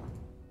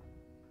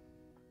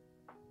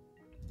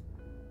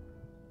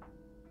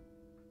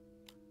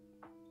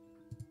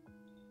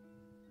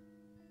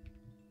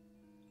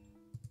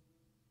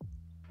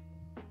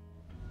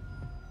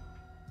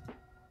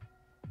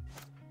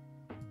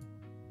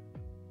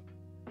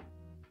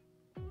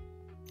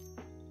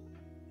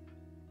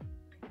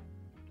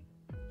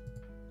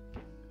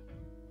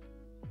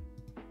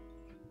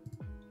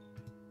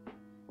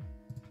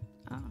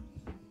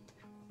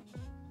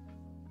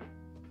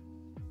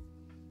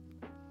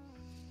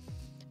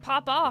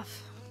 Pop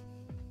off.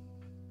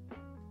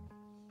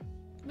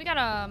 We got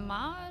a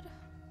mod.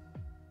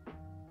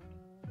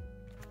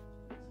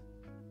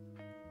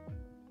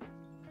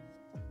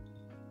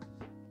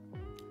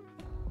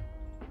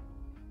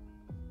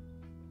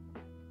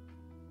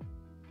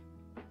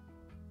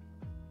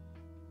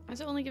 Is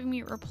it only giving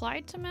me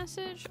reply to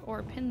message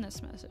or pin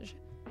this message?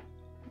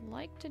 I'd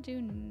like to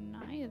do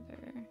neither.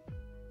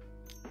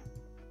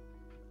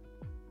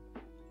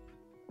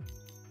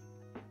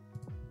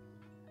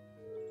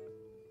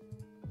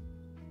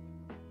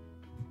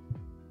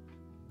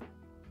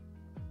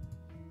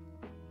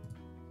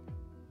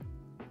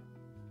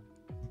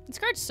 This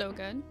card's so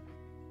good.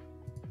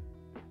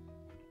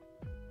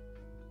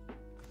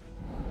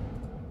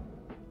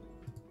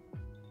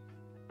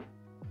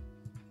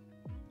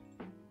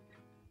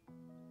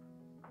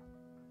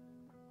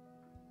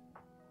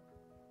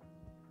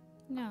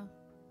 No.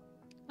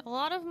 A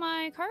lot of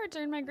my cards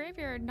are in my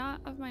graveyard,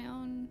 not of my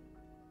own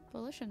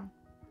volition.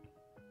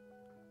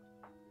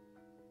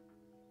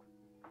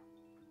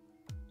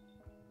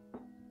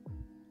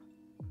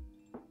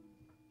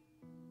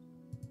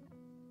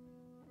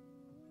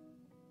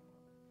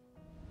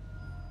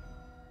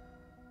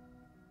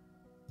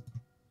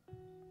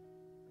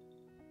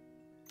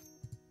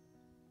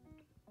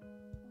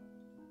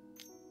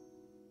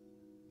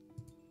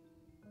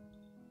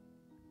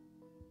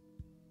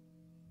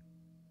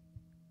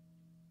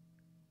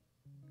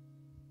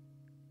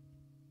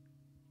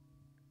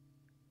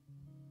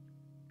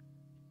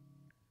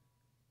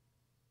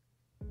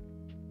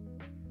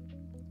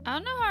 I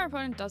don't know how our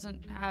opponent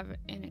doesn't have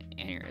an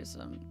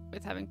aneurysm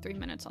with having 3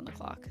 minutes on the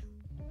clock.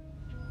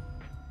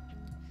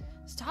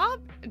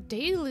 Stop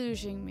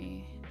deluging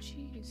me.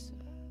 Jeez.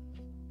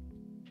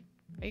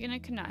 Are you gonna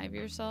connive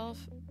yourself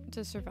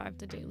to survive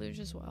the deluge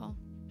as well?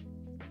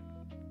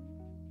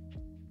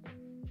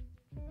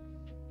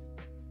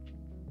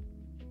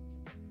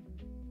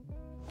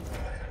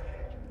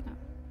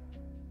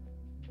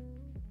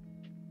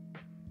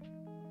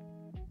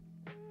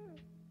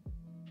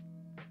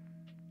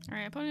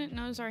 Alright, opponent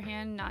knows our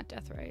hand, not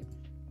Deathrite.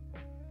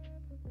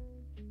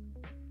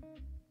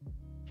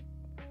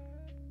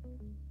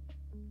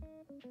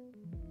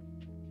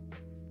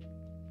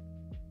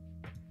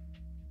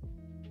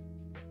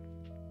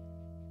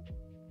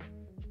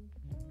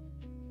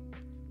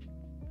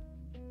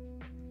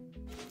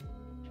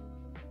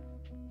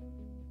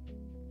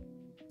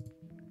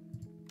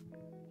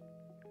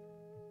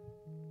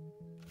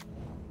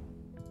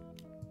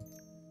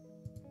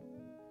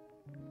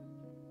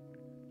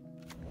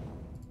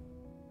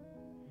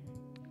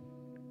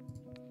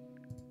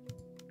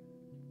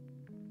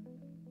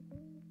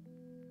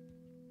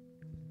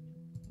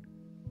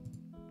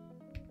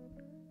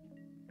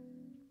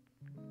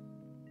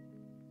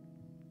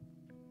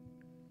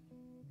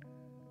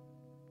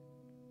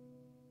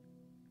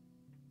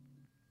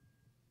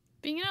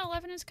 Being at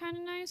 11 is kind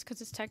of nice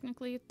because it's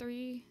technically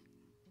 3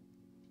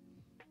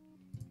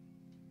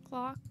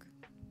 o'clock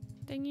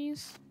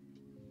thingies.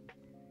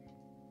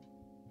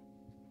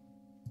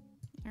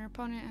 Our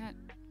opponent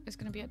is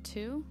going to be at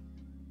 2.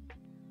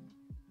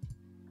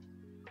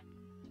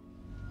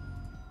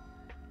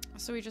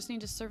 So we just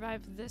need to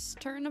survive this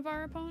turn of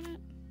our opponent.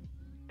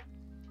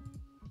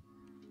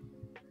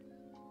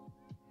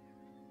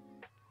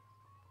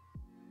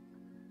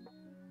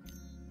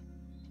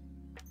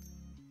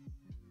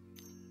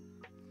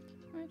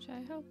 Which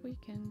I hope we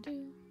can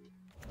do.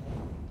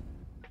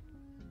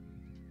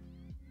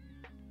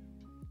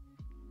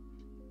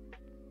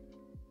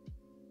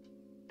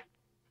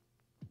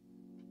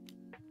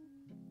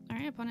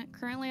 Alright, opponent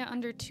currently at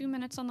under 2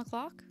 minutes on the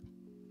clock.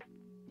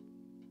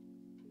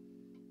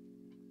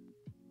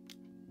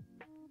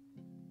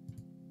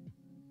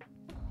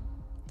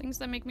 Things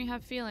that make me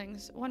have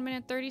feelings. 1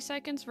 minute 30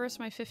 seconds versus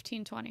my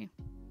 15:20.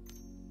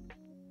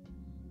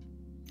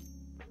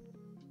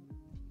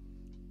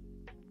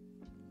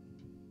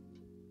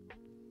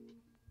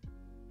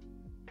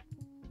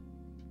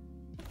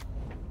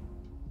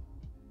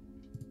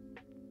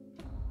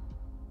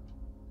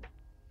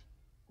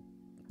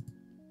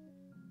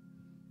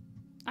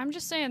 I'm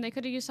just saying they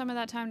could have used some of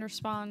that time to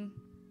respond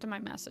to my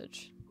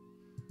message.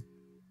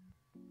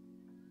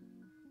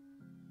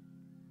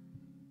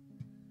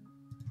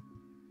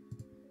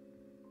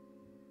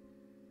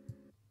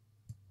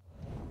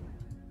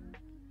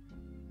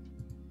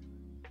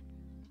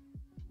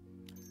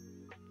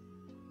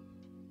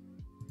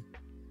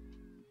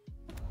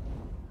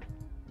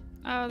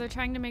 Oh, they're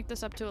trying to make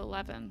this up to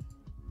 11.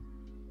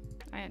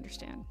 I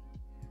understand.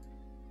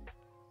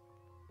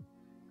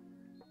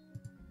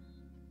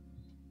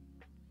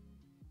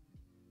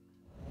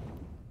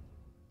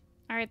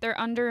 Alright, they're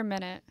under a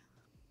minute.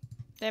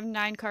 They have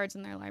 9 cards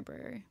in their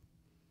library.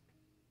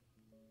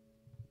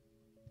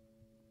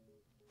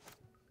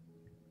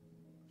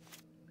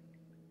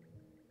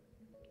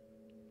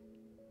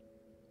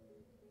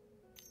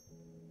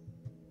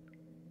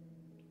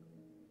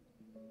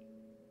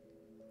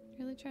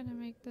 Really trying to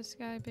make this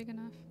guy big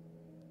enough.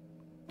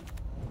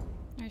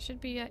 I should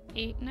be at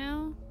 8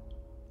 now.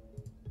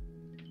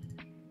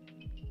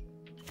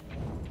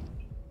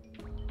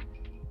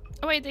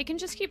 Oh wait, they can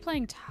just keep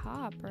playing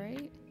top,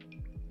 right?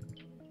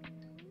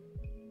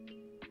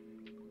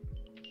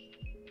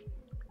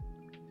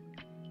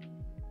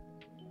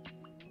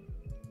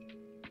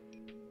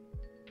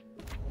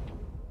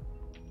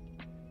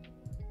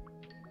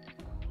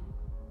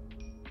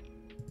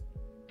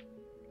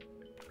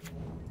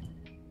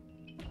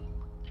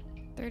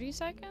 $30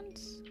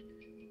 seconds?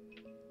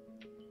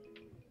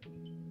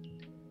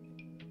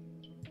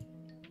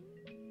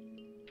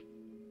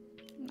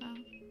 No.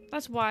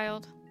 That's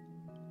wild.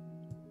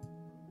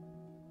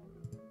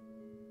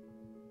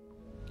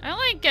 I don't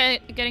like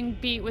getting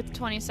beat with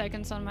 20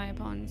 seconds on my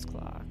opponent's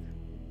clock.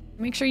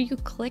 Make sure you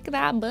click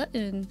that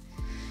button.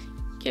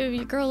 Give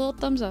your girl a little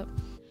thumbs up.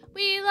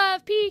 We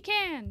love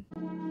pecan!